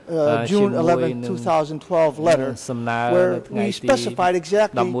June 11, 2012 letter, where we specified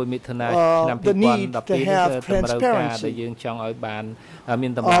exactly the need to have transparency.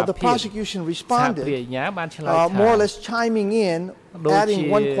 The prosecution responded, more or less chiming in, adding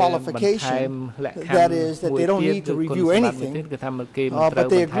one qualification, that is that they don't need to review anything, but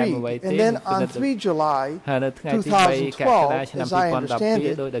they agree. And then on 3 July 2012, as I understand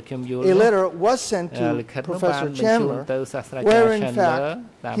it, a letter was sent to Professor Chandler, where in fact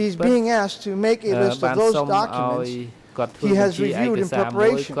he's being asked to make a list of those documents he has reviewed in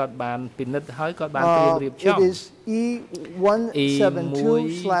preparation. It is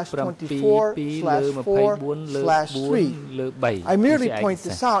E172/24/4/3. I merely point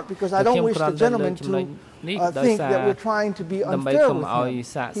this out because I don't wish the gentleman to think that we're trying to be unfair with him.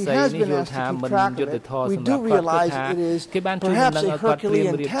 He has been asked to keep track of it. We do realize it is perhaps a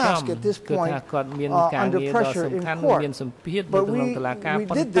Herculean task at this point under pressure in court. But we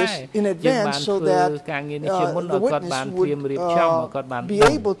did this in advance so that the witness would be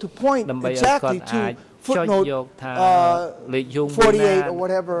able to point exactly to footnote 48 or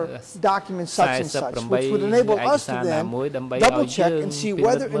whatever document such and such, which would enable us to then double check and see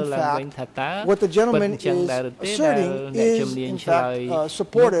whether in fact what the gentleman is asserting is in fact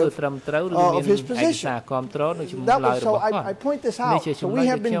supportive of his position. That was, so I point this out. So we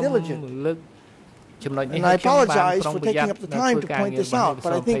have been diligent. And I apologize for taking up the time to point this out,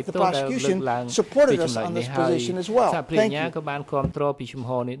 but I think the prosecution supported us on this position as well. Thank you.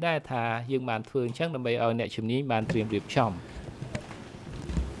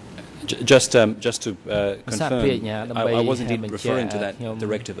 Just to confirm, I wasn't referring to that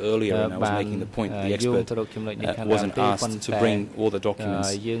directive earlier, and I was making the point that the expert wasn't asked to bring all the documents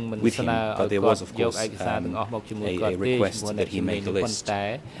with him, but there was, of course, a request that he make the list.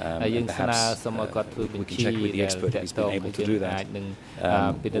 And perhaps we can check with the expert if he's been able to do that,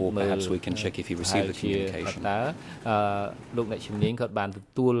 or perhaps we can check if he received the communication.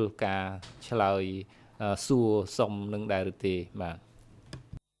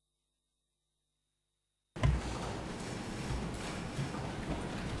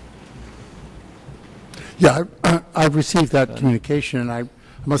 Yeah, I've received that communication, and I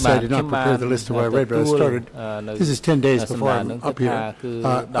must say I did not prepare the list of what I read, but I started, this is 10 days before I'm up here,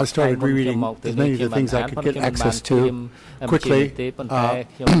 I started rereading as many of the things I could get access to quickly.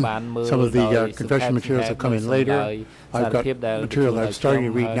 Some of the confession materials have come in later. I've got material that I'm starting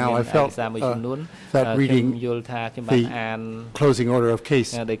to read now. I felt that reading the closing order of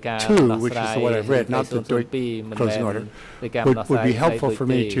case 2, which is the one I've read, not the closing order, would be helpful for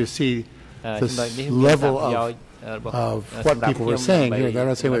me to see this level of what people were saying here. They're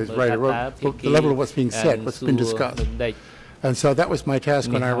not saying what was right or wrong, but the level of what's being said, what's been discussed. And so that was my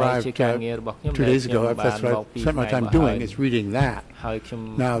task when I arrived 2 days ago. That's what I spent my time doing, is reading that.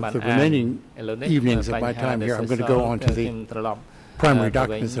 Now, the remaining evenings of my time here, I'm going to go on to the primary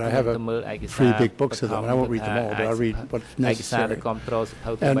documents, and I have 3 big books of them. I won't read them all, but I'll read what's necessary.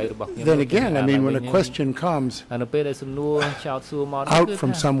 And then again, I mean, when a question comes out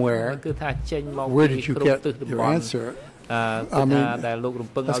from somewhere, where did you get your answer? I mean, that's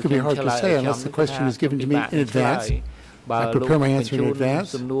going to be hard to say unless the question is given to me in advance. I prepare my answer in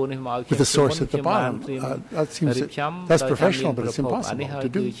advance with the source at the bottom. That seems that's professional, but it's impossible to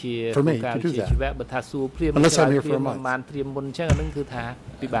do for me to do that unless I'm here for a month. It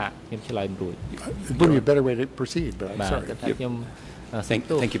would be a better way to proceed, but I'm sorry.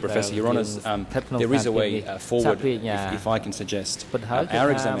 Thank you, Professor. Your Honours, there is a way forward, if I can suggest.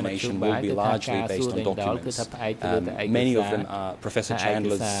 Our examination will be largely based on documents. Many of them are Professor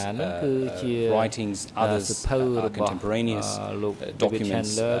Chandler's writings, others are contemporaneous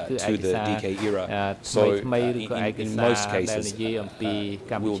documents to the DK era. So in most cases, we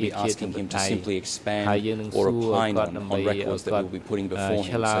will be asking him to simply expand or opine on records that we'll be putting before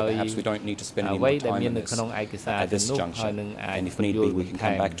him. So perhaps we don't need to spend any more time on this at this juncture. And if need be, we can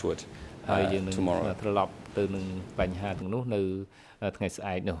come back to it tomorrow.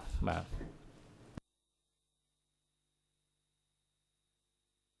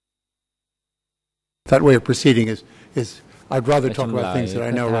 That way of proceeding is I'd rather talk about things that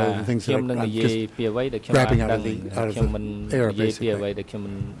I know rather than things that I'm just grabbing out of the air, basically.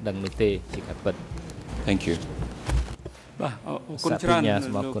 Thank you.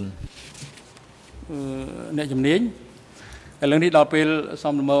 ឥឡូវនេះដល់ពេល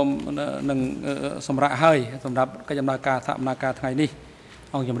សំណុំនឹងសម្រាប់ហើយសម្រាប់កិច្ចដំណើរការថាដំណើរការថ្ងៃនេះ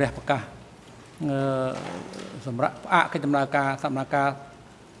អង្គជំរះប្រកាសសម្រាប់ផ្អាកកិច្ចដំណើរការថាដំណើរការ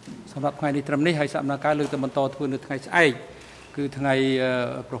សម្រាប់ថ្ងៃនេះត្រឹមនេះហើយសកម្មភាពលើកទៅបន្តធ្វើនៅថ្ងៃស្អែកគឺថ្ងៃ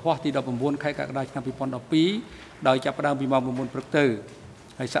ប្រហ័សទី19ខែកក្កដាឆ្នាំ2012ដោយចាប់ផ្ដើមពីម៉ោង 9 ព្រឹកទៅ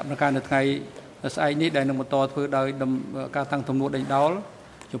ហើយសកម្មភាពនៅថ្ងៃស្អែកនេះដែលនឹងបន្តធ្វើដោយការតាំងទំនួលដេញដោល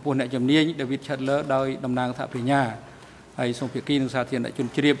ចំពោះអ្នកជំនាញ David Chandler ដោយតំណាងថាបញ្ញាហើយសូមភាគីនឹងសាធារណជន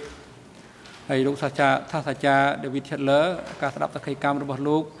ជ្រាបហើយលោកសាស្ត្រាចារ្យ David Chandler ការស្ដាប់សកម្មភាពរបស់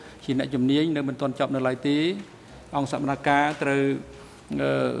លោកជាអ្នកជំនាញនៅមិនទាន់ចប់នៅឡើយទេអង្គសកម្មភាពត្រូវ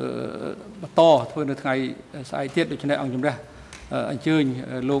បន្តធ្វើនៅថ្ងៃស្អែកទៀតដូច្នេះអង្គជំរះអញ្ជើញ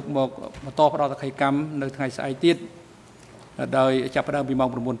លោកមកបន្តផ្ដល់សកម្មនៅថ្ងៃស្អែកទៀតដោយចាប់ផ្ដើមពីម៉ោង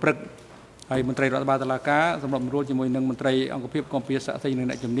 9 ព្រឹកហើយមន្ត្រីរដ្ឋបាលតុលាការសម្រាប់រួលជាមួយនឹងមន្ត្រីអង្គភាពគំភាសាស្ត្រីនិង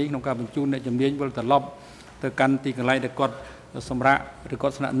អ្នកជំនាញក្នុងការបញ្ជូនអ្នកជំនាញវិលត្រឡប់ទៅកាន់ទីកន្លែងដែលគាត់សម្រាប់ឬគា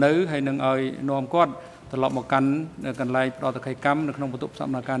ត់ស្នាក់នៅហើយនឹងឲ្យនាំគាត់ត្រឡប់មកកាន់កន្លែងផ្ដល់សកម្មនៅក្នុងបន្ទប់សក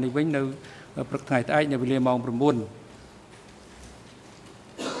ម្មភាពនេះវិញនៅព្រឹកថ្ងៃស្អែកនៅវេលាម៉ោង 9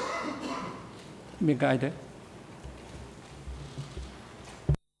 មានកាយទេ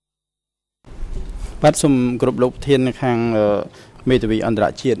បាទសូមគ្រប់លោកប្រធាននៅខាងមេធាវីអន្តរ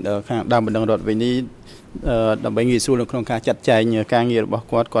ជាតិខាងដើមបណ្ដឹងរដ្ឋវិញនេះ ដើម្បីងាយស្រួលនៅក្នុងការចាត់ចែងការងាររបស់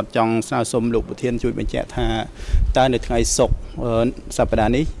គាត់ចង់ស្នើសុំលោកប្រធានជួយបញ្ជាក់ថាតើនៅថ្ងៃសុក្រសប្តា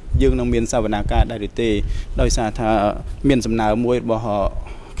ហ៍នេះយើងនឹងមានសវនាការដែរឬទេដោយសារថាមានសំណើមួយរបស់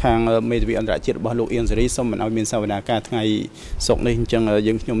ខាងមេធាវីអន្តរជាតិរបស់លោកអៀងសេរីសូមមិនឲ្យមានសវនាការថ្ងៃសុក្រនេះអញ្ចឹង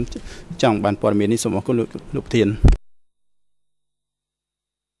យើងខ្ញុំចង់បានព័ត៌មាននេះសូមអរគុណលោកប្រធាន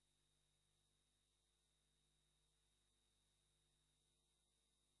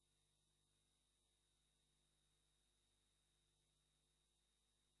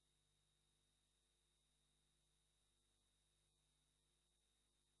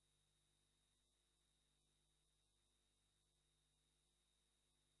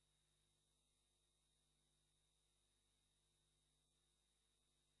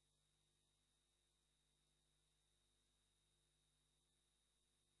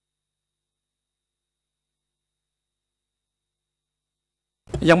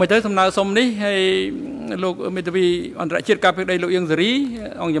យ៉ាងមិនទៅសំណើសុំនេះហើយលោកមេធាវីអន្តរជាតិការពីដីលោកអៀងសេរី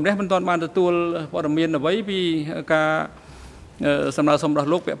អង្គជំរះមិនទាន់បានទទួលព័ត៌មានអ្វីពីការសំណើសុំរបស់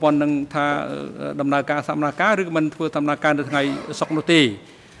លោកពាក់ព័ន្ធនឹងថាដំណើរការសកម្មភាពឬមិនធ្វើសកម្មភាពនៅថ្ងៃសុក្រនោះទេ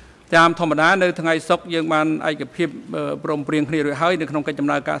តាមធម្មតានៅថ្ងៃសុក្រយើងបានឯកភាពព្រមព្រៀងគ្នារួចហើយនៅក្នុងកិច្ចដំ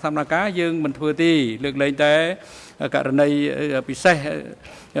ណើរការសកម្មភាពយើងមិនធ្វើទេលើកលែងតែករណីពិសេស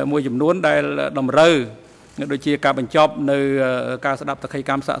មួយចំនួនដែលតម្រូវដូចជាការបញ្ចប់នៅការស្ដាប់សក្ខី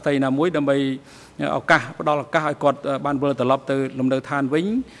កម្មសាក់សីណាមួយដើម្បីឱកាសផ្ដល់ឱកាសឲ្យគាត់បានវិលត្រឡប់ទៅលំនៅឋានវិញ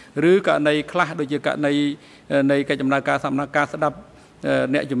ឬករណីខ្លះដូចជាករណីនៃកិច្ចដំណើរការសកម្មភាពស្ដាប់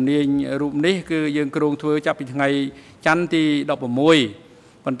អ្នកជំនាញរូបនេះគឺយើងគ្រោងធ្វើចាប់ពីថ្ងៃច័ន្ទទី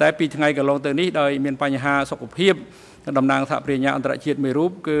16ប៉ុន្តែពីថ្ងៃកន្លងទៅនេះដោយមានបញ្ហាសុខភាពតំណាងសហប្រញ្ញាអន្តរជាតិមួយរូ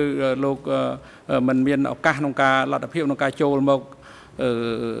បគឺលោកមិនមានឱកាសក្នុងការលទ្ធភាពក្នុងការចូលមក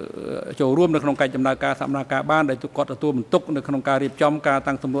ចូលរួមនៅក្នុងកិច្ចដំណើរការសកម្មភាពបានដែលគាត់ទទួលបន្ទុកនៅក្នុងការរៀបចំការ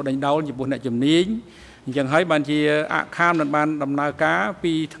តាំងសំណួរដេញដោលចំពោះអ្នកជំនាញអញ្ចឹងហើយបានជាអខាមបានដំណើរការ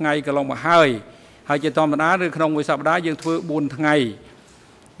ពីថ្ងៃកន្លងមកហើយជាធម្មតានៅក្នុងមួយសប្តាហ៍យើងធ្វើ4ថ្ងៃ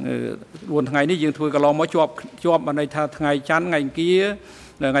4ថ្ងៃនេះយើងធ្វើកន្លងមកជាប់បានន័យថាថ្ងៃច័ន្ទថ្ងៃអង្គារ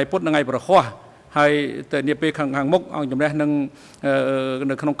ថ្ងៃពុធថ្ងៃប្រហ័សហើយទៅនាពេលខាងមុខអង្គជំរះនឹង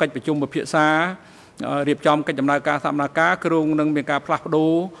នៅក្នុងកិច្ចប្រជុំពិភាក្សារៀបចំកិច្ចដំណើរការសកម្មភាពគ្រោងនឹងមានការផ្លាស់ប្ដូ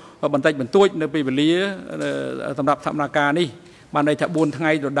របន្តិចបន្តួចនៅពេលវេលាសម្រាប់សកម្មភាពនេះបានន័យថា4ថ្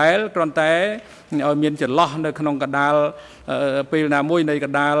ងៃដដែលគ្រាន់តែឲ្យមានចន្លោះនៅក្នុងកណ្ដាលពេលណាមួយនៃក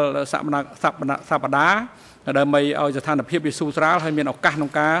ណ្ដាលសប្តាហ៍ដើម្បីឲ្យស្ថានភាពវាស៊ូស្រាលហើយមានឱកាសក្នុ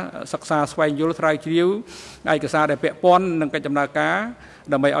ងការសិក្សាស្វែងយល់ស្រាវជ្រាវឯកសារដែលពាក់ព័ន្ធនឹងកិច្ចដំណើរការ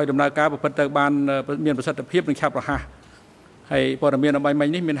ដើម្បីឲ្យដំណើរការប្រព្រឹត្តទៅបានមានប្រសិទ្ធភាពនិងឆាប់រហ័សហើយព័ត៌មានអំបញ្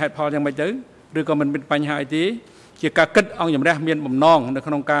ញនេះមានហេតុផលយ៉ាងម៉េចទៅឬក៏មិនមានបញ្ហាអីទេជាការគិតអង្គជំរះមានបំណងនៅ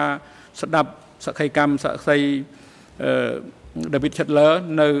ក្នុងការស្ដាប់សក្ខីកម្មសក្ខីDavid Chandler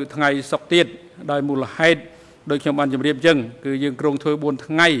នៅថ្ងៃសុក្រទៀតដោយមូលហេតុដោយខ្ញុំបានជម្រាបអញ្ចឹងគឺយើងគ្រោងធ្វើ4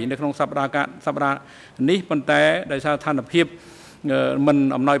ថ្ងៃនៅក្នុងសប្តាហ៍នេះប៉ុន្តែដោយសារស្ថានភាពមិន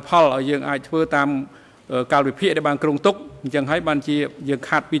អំណោយផលឲ្យយើងអាចធ្វើតាមកាលវិភាគដែលបានគ្រោងទុកអញ្ចឹងហើយបានជាយើង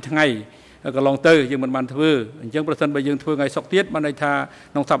ខាត2ថ្ងៃកន្លងទៅយើងមិនបានធ្វើអញ្ចឹងប្រសិនបើយើងធ្វើថ្ងៃសុក្រទៀតបានន័យថា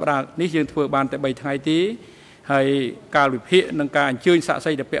ក្នុងសប្តាហ៍នេះយើងធ្វើបានតែ3ថ្ងៃទេហើយកាលវិភាគនិងការអញ្ជើញសាក្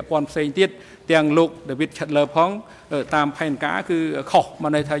សីដែលពាក់ព័ន្ធផ្សេងទៀតទាំងលោក David Chandler ផងតាមផែនការគឺខុសបា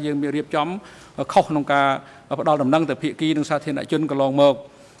នន័យថាយើងមានរៀបចំខុសក្នុងការផ្ដល់ដំណឹងទៅភាគីនិងសាធារណជនកន្លងមក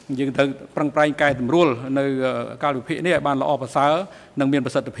យើងត្រូវប្រឹងប្រែងកែតម្រួលនៅកាលវិភាគនេះឲ្យបានល្អប្រសើរនិងមានប្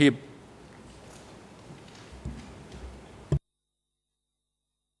រសិទ្ធភាព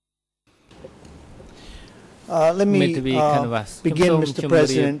Let me begin, Mr.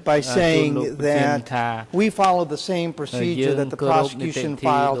 President, by saying that we follow the same procedure that the prosecution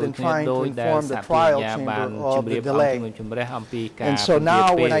filed in trying to inform the trial chamber of the delay. And so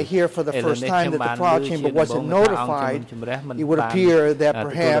now when I hear for the first time that the trial chamber wasn't notified, it would appear that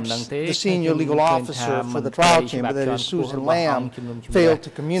perhaps the senior legal officer for the trial chamber, that is Susan Lamb, failed to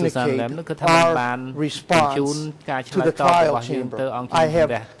communicate our response to the trial chamber.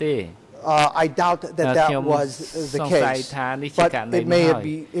 I doubt that was the case, but it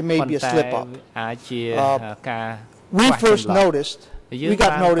may be a slip-up. We first noticed, we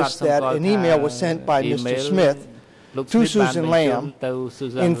got notice that an email was sent by Mr. Smith to Susan Lamb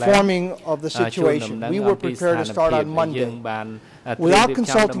informing of the situation. We were prepared to start on Monday. Without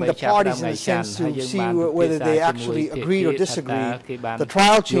consulting the parties in a sense to see whether they actually agreed or disagreed, the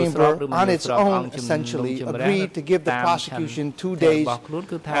trial chamber on its own essentially agreed to give the prosecution 2 days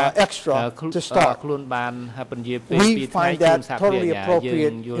extra to start. We find that totally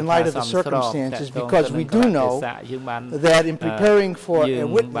appropriate in light of the circumstances because we do know that in preparing for a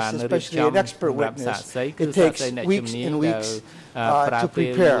witness, especially an expert witness, it takes weeks and weeks to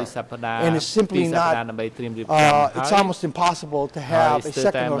prepare, and it's simply not, it's almost impossible to have a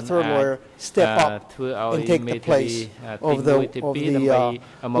second or third lawyer step up and take the place of the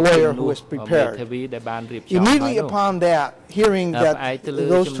lawyer who is prepared. Immediately upon that, hearing that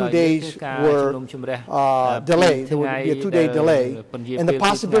those 2 days were delayed, there would be a 2-day delay, and the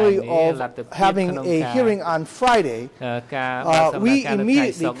possibility of having a hearing on Friday, we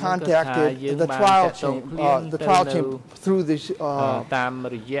immediately contacted the trial chamber through this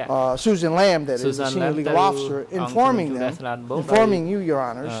Susan Lamb, that is the senior legal officer, informing you, Your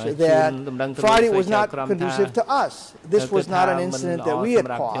Honors, that Friday was not conducive to us. This was not an incident that we had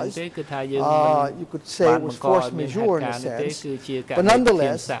caused. You could say it was force majeure in a sense, but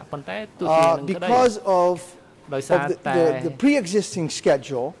nonetheless, because of the pre-existing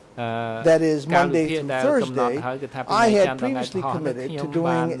schedule, that is Monday through Thursday, I had previously committed to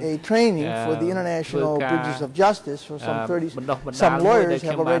doing a training for the International Bridges of Justice for some lawyers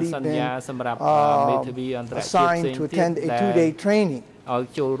have already been assigned to attend a 2-day training.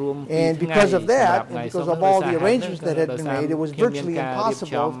 And because of that, and because of all the arrangements that had been made, it was virtually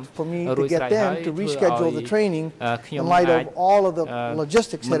impossible for me to get them to reschedule the training in light of all of the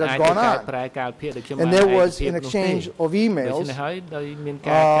logistics that had gone on. And there was an exchange of emails,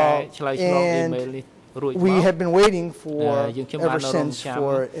 and we have been waiting for ever since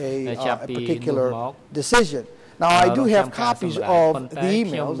for a particular decision. Now, I do have copies of the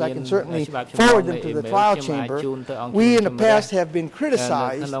emails. I can certainly forward them to the trial chamber. We in the past have been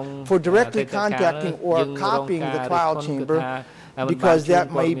criticized for directly contacting or copying the trial chamber because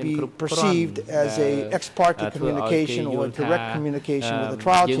that may be perceived as an ex parte communication or a direct communication with the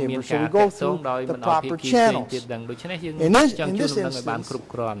trial chamber. So we go through the proper channels. In this instance,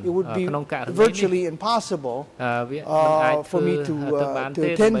 it would be virtually impossible for me to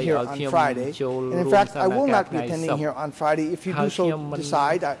attend here on Friday. And in fact, I will not be attending here on Friday. If you do so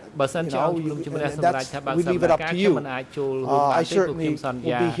decide, we leave it up to you. I certainly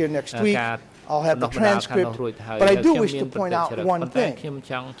will be here next week. I'll have the transcript, but I do wish to point out one thing.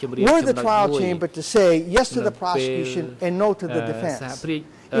 Were the trial chamber to say yes to the prosecution and no to the defense,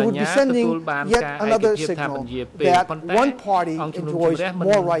 it would be sending yet another signal that one party enjoys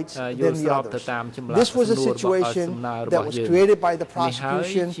more rights than the others. This was a situation that was created by the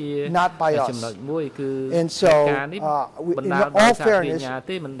prosecution, not by us. And so, in all fairness,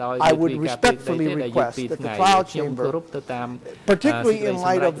 I would respectfully request that the trial chamber, particularly in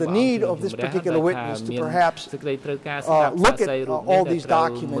light of the need of this particular witness to perhaps look at all these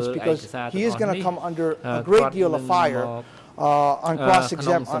documents, because he is going to come under a great deal of fire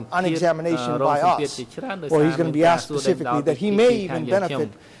on examination by us, or he's going to be asked specifically that he may even benefit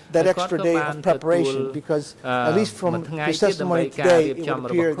that extra day of preparation, because at least from his testimony today, it would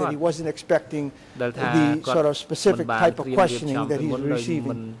appear that he wasn't expecting the sort of specific type of questioning that he's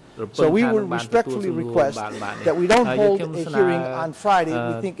receiving. So we would respectfully request that we don't hold a hearing on Friday.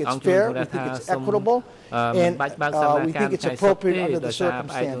 We think it's fair, we think it's equitable, and we think it's appropriate under the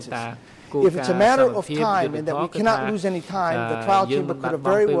circumstances. If it's a matter of time and that we cannot lose any time, the trial chamber could have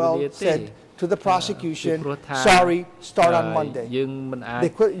very well said to the prosecution, sorry, start on Monday.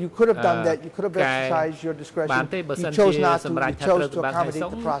 You could have done that. You could have exercised your discretion. You chose not to. You chose to accommodate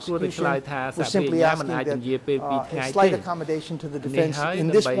the prosecution. We're simply asking that a slight accommodation to the defense in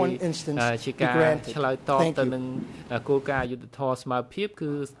this one instance be granted. Thank you.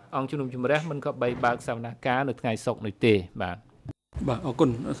 បាទអរគុណ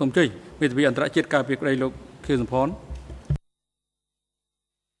សូមជ័យវេទិកាអន្តរជាតិការពីក្តីលោកខៀវសំផន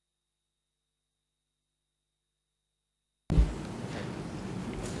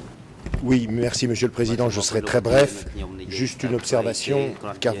Oui, merci Monsieur le Président. Je serai très bref. Juste une observation,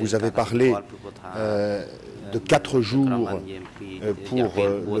 car vous avez parlé de 4 jours pour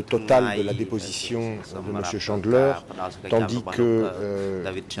le total de la déposition de M. Chandler, tandis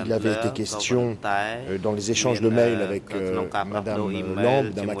qu'il avait été question dans les échanges de mails avec Mme Lamb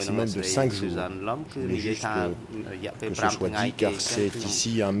d'un maximum de 5 jours. Je voulais juste que ce soit dit, car c'est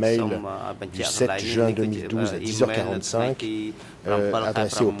ici un mail du 7 juin 2012 à 10h45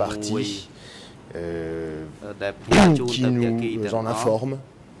 adressé au parti qui nous en informe.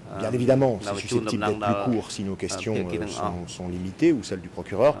 Bien évidemment, c'est susceptible d'être plus court si nos questions sont limitées ou celles du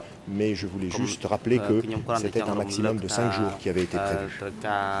procureur, mais je voulais juste rappeler que c'était un maximum de 5 jours qui avait été prévu.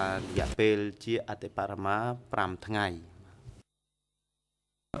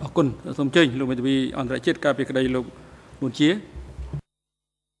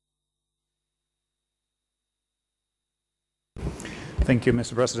 Thank you,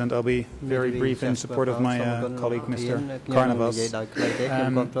 Mr. President. I'll be very brief in support of my colleague, Mr. Carnavas.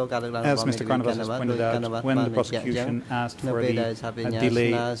 As Mr. Carnavas has pointed out, when the prosecution asked for the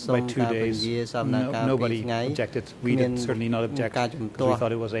delay by 2 days, nobody objected. We did certainly not object because we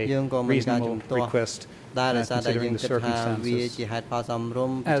thought it was a reasonable request. Considering the circumstances.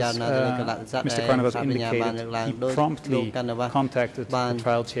 As Mr. Carnavas indicated, he promptly contacted the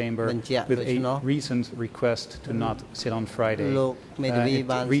trial chamber with a recent request to not sit on Friday.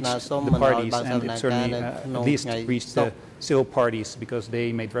 It reached the parties, and it certainly at least reached the civil parties because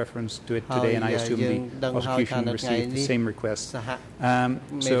they made reference to it today, and I assume the prosecution received the same request.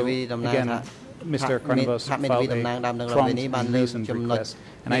 So again, Mr. Carnavas filed a prompt and reasoned request,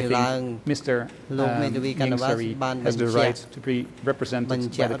 and I think Mr. Sari has the right to be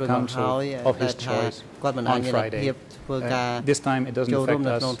represented by the counsel of his choice on Friday. This time it doesn't affect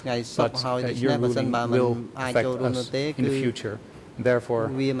us, but your ruling will affect us in the future. Therefore,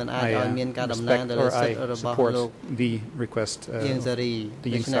 I respect or I support the request of the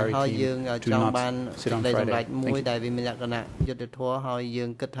Yang Sari team to not sit on Friday. Thank you.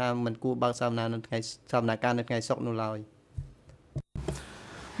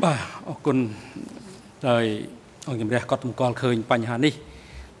 បាទអរគុណហើយអង្គជំរះក៏តម្កល់ឃើញបញ្ហានេះ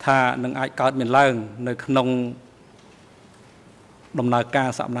ថានឹងអាចកើតមានឡើងនៅក្នុងដំណើរការ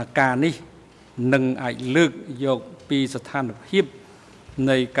សកម្មភាពនេះនឹងអាចលើកយកពីស្ថានភាព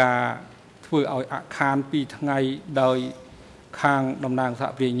នៃការធ្វើឲ្យអាខាន2ថ្ងៃដោយខាងតំណាងសហ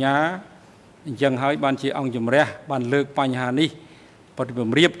ប្រញ្ញាអញ្ចឹងហើយបានជាអង្គជំរះបានលើកបញ្ហានេះបទពំ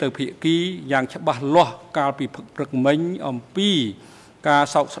រៀបទៅភាគីយ៉ាងច្បាស់លាស់កាលពីព្រឹកមិញអំពីការ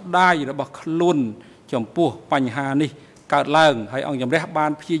សោកស្ដាយរបស់ខ្លួនចំពោះបញ្ហានេះកើតឡើងហើយអង្គជំរះបា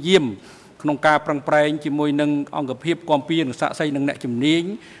នព្យាយាមក្នុងការប្រឹងប្រែងជាមួយនឹងអង្គភាពគាំពៀនសាក្សីនិងអ្នកជំនាញ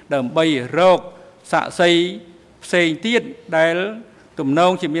ដើម្បីរកសាក្សីផ្សេងទៀតដែលទំន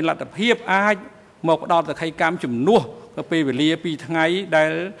ងជាមានលទ្ធភាពអាចមកផ្ដល់សក្ខីកម្មជំនួសពេលវេលា2ថ្ងៃដែ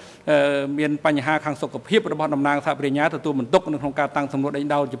លមានបញ្ហាខាងសុខភាពរបស់តំណាងសហប្រញ្ញាទទួលបន្ទុកនៅក្នុងការតាំងសំណួរដេញ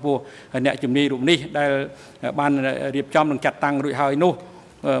ដោលចំពោះអ្នកជំនាញរូបនេះដែលបានរៀបចំនិងចាត់តាំងរួចហើយនោះ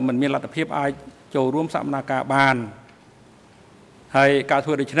มันមានលទ្ធភាពអាចចូលរួមសកម្មភាពបានហើយការធ្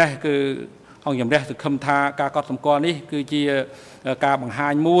វើដូច្នេះគឺអង្គជំរះសង្ឃឹមថាការកត់សម្គាល់នេះគឺជាការបង្ហា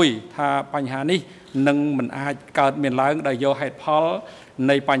ញមួយថាបញ្ហានេះនឹងមិនអាចកើតមានឡើងដោយយកហេតុផល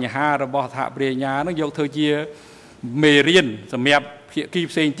នៃបញ្ហារបស់សហប្រញ្ញានឹងយកធ្វើជាមេរៀនសម្រាប់ភាគី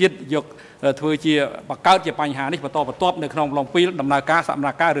ផ្សេងទៀតយកធ្វើជាបង្កើតជាបញ្ហានេះបន្តបន្ទាប់នៅក្នុងឡងពីដំណើរការសកម្ម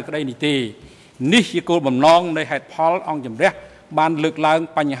ភាពឬក្តីនេះទេនេះជាគោលបំណងនៃហេតុផលអង្គជំរះបានលើកឡើង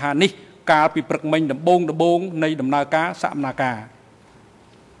បញ្ហានេះកាលពីព្រឹកមិញដំបូងនៃដំណើរការសកម្មភាព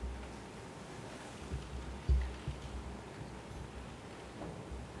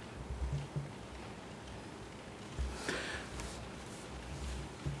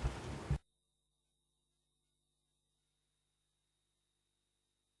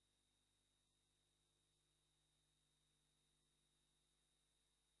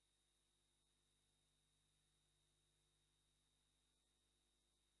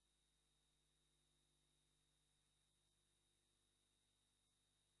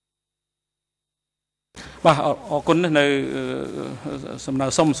បាទអរគុណនៅសំណើ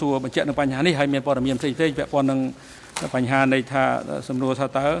សុំសួរបញ្ជាក់នៅបញ្ហានេះហើយមានព័ត៌មានផ្សេងៗពាក់ព័ន្ធនឹងបញ្ហានៃថាសំណួរថា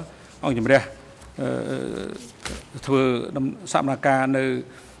តើអង្គជំរះធ្វើសកម្មភាពនៅ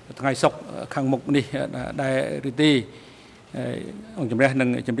ថ្ងៃសុក្រខាងមុខនេះដែលឬទេអង្គជំរះនឹង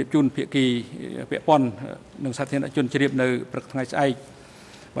ជម្រាបជូនភាគីពាក់ព័ន្ធនឹងសាធារណជនជ្រាបនៅព្រឹកថ្ងៃស្អែក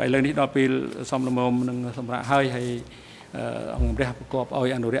បាទឥឡូវនេះដល់ពេលសំលមមនឹងសម្រាប់ហើយអង្គជំរះប្រកបឲ្យ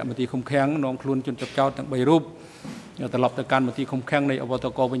អនុរិយមន្ត្រីឃុំឃាំងនាំខ្លួនជនចាប់ចោតទាំង3រូបត្រឡប់ទៅកាន់មន្ត្រីឃុំឃាំងនៃអវត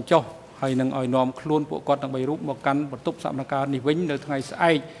កវិញចុះហើយនឹងឲ្យនាំខ្លួនពួកគាត់ទាំង3រូបមកកាន់បន្ទប់សកម្មភាពនេះវិញនៅថ្ងៃស្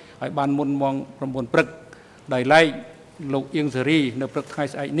អែកឲ្យបានមុនម៉ោង 9 ព្រឹកដោយឡែកលោកអៀងសេរីនៅព្រឹកថ្ងៃ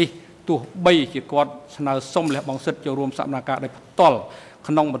ស្អែកនេះទោះបីជាគាត់ស្នើសុំលះបង់សិទ្ធិចូលរួមសកម្មភាពដោយផ្ទាល់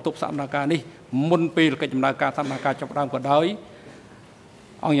ក្នុងបន្ទប់សកម្មភាពនេះមុនពេលកិច្ចដំណើរការសកម្មភាពចាប់ផ្ដើមក៏ដោយ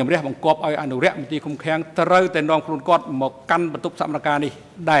អង្គជំរះបង្គាប់ឲ្យអនុរិយមន្ត្រីឃុំឃាំងត្រូវតែនាំខ្លួនគាត់មកកាន់បន្ទប់សកម្មភាពនេះ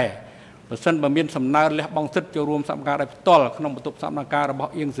ដែរបើសិនបើមានសំណើលះបង់សិទ្ធិចូលរួមសកម្មភាពដោយផ្ទាល់ក្នុងបន្ទប់សកម្មភាពរប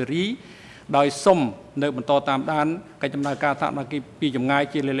ស់អៀងសេរីដោយសុំនៅបន្តតាមដានកិច្ចដំណើរការសកម្មភាពពីចម្ងាយ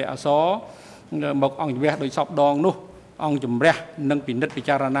ជាលេខអក្សរមកអង្គជំរះដោយសពដងនោះអង្គជំរះនឹងពិនិត្យពិ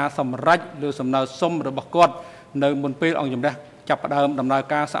ចារណាសម្រេចលើសំណើសុំរបស់គាត់នៅមុនពេលអង្គជំរះចាប់ផ្ដើមដំណើរ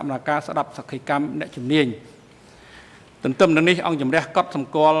ការសកម្មភាពស្ដាប់សក្ខីកម្មអ្នកជំនាញទន្ទឹមនឹងនេះអង្គជំរះកត់ស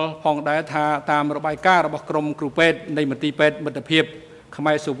ម្គាល់ផងដែរថាតាមរបាយការណ៍របស់ក្រមគ្រូពេទ្យនៃមន្ទីរពេទ្យមិត្តភាពខ្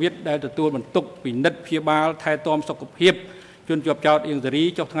មែរសូវៀតដែលទទួលបន្ទុកពិនិត្យព្យាបាលថែទាំសុខភាព ជនជាប់ចោតអៀងសេរី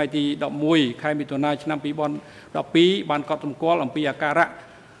ចុះថ្ងៃទី11ខែមិថុនាឆ្នាំ2012បានកត់សម្គាល់អំពីអាការៈ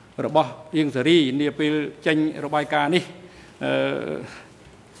របស់អៀងសេរីនាពេលចេញរបាយការណ៍នេះ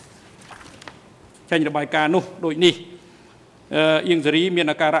ចេញរបាយការណ៍នោះដូចនេះអៀងសេរីមាន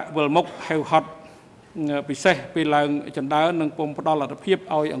អាការៈវិលមុខហេវហត់ពិសេសពេលឡើងចណ្ដើរនិងពុំផ្ដល់លទ្ធភាព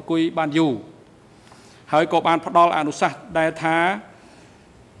ឲ្យអង្គុយបានយូរហើយក៏បានផ្ដល់អនុសាសន៍ដែលថា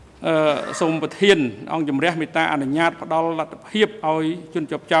សូមប្រធានអង្គជំរះមេត្តាអនុញ្ញាតផ្ដល់លទ្ធភាពឲ្យជន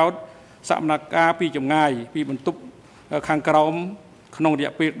ជាប់ចោតសកម្មភាពពីចម្ងាយពីបន្ទប់ខាងក្រោមក្នុងរ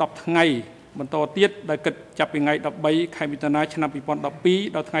យៈពេល10ថ្ងៃបន្តទៀតដែលគិតចាប់ពីថ្ងៃ13ខែមិថុនាឆ្នាំ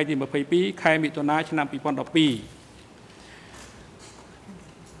2012ដល់ថ្ងៃទី22ខែមិថុនាឆ្នាំ2012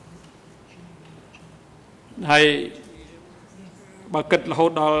ហើយបើគិតរហូ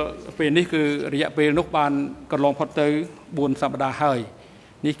តដល់ពេលនេះគឺរយៈពេលនោះបានកន្លងផុតទៅ4សប្តាហ៍ហើយ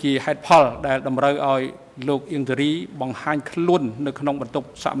នេះជាហេតុផលដែលតម្រូវឲ្យលោកអៀងសេរីបង្ហាញខ្លួននៅក្នុងបន្ទប់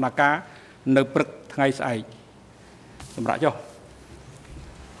សកម្មភាពនៅព្រឹកថ្ងៃស្អែកសម្រាប់ចុះ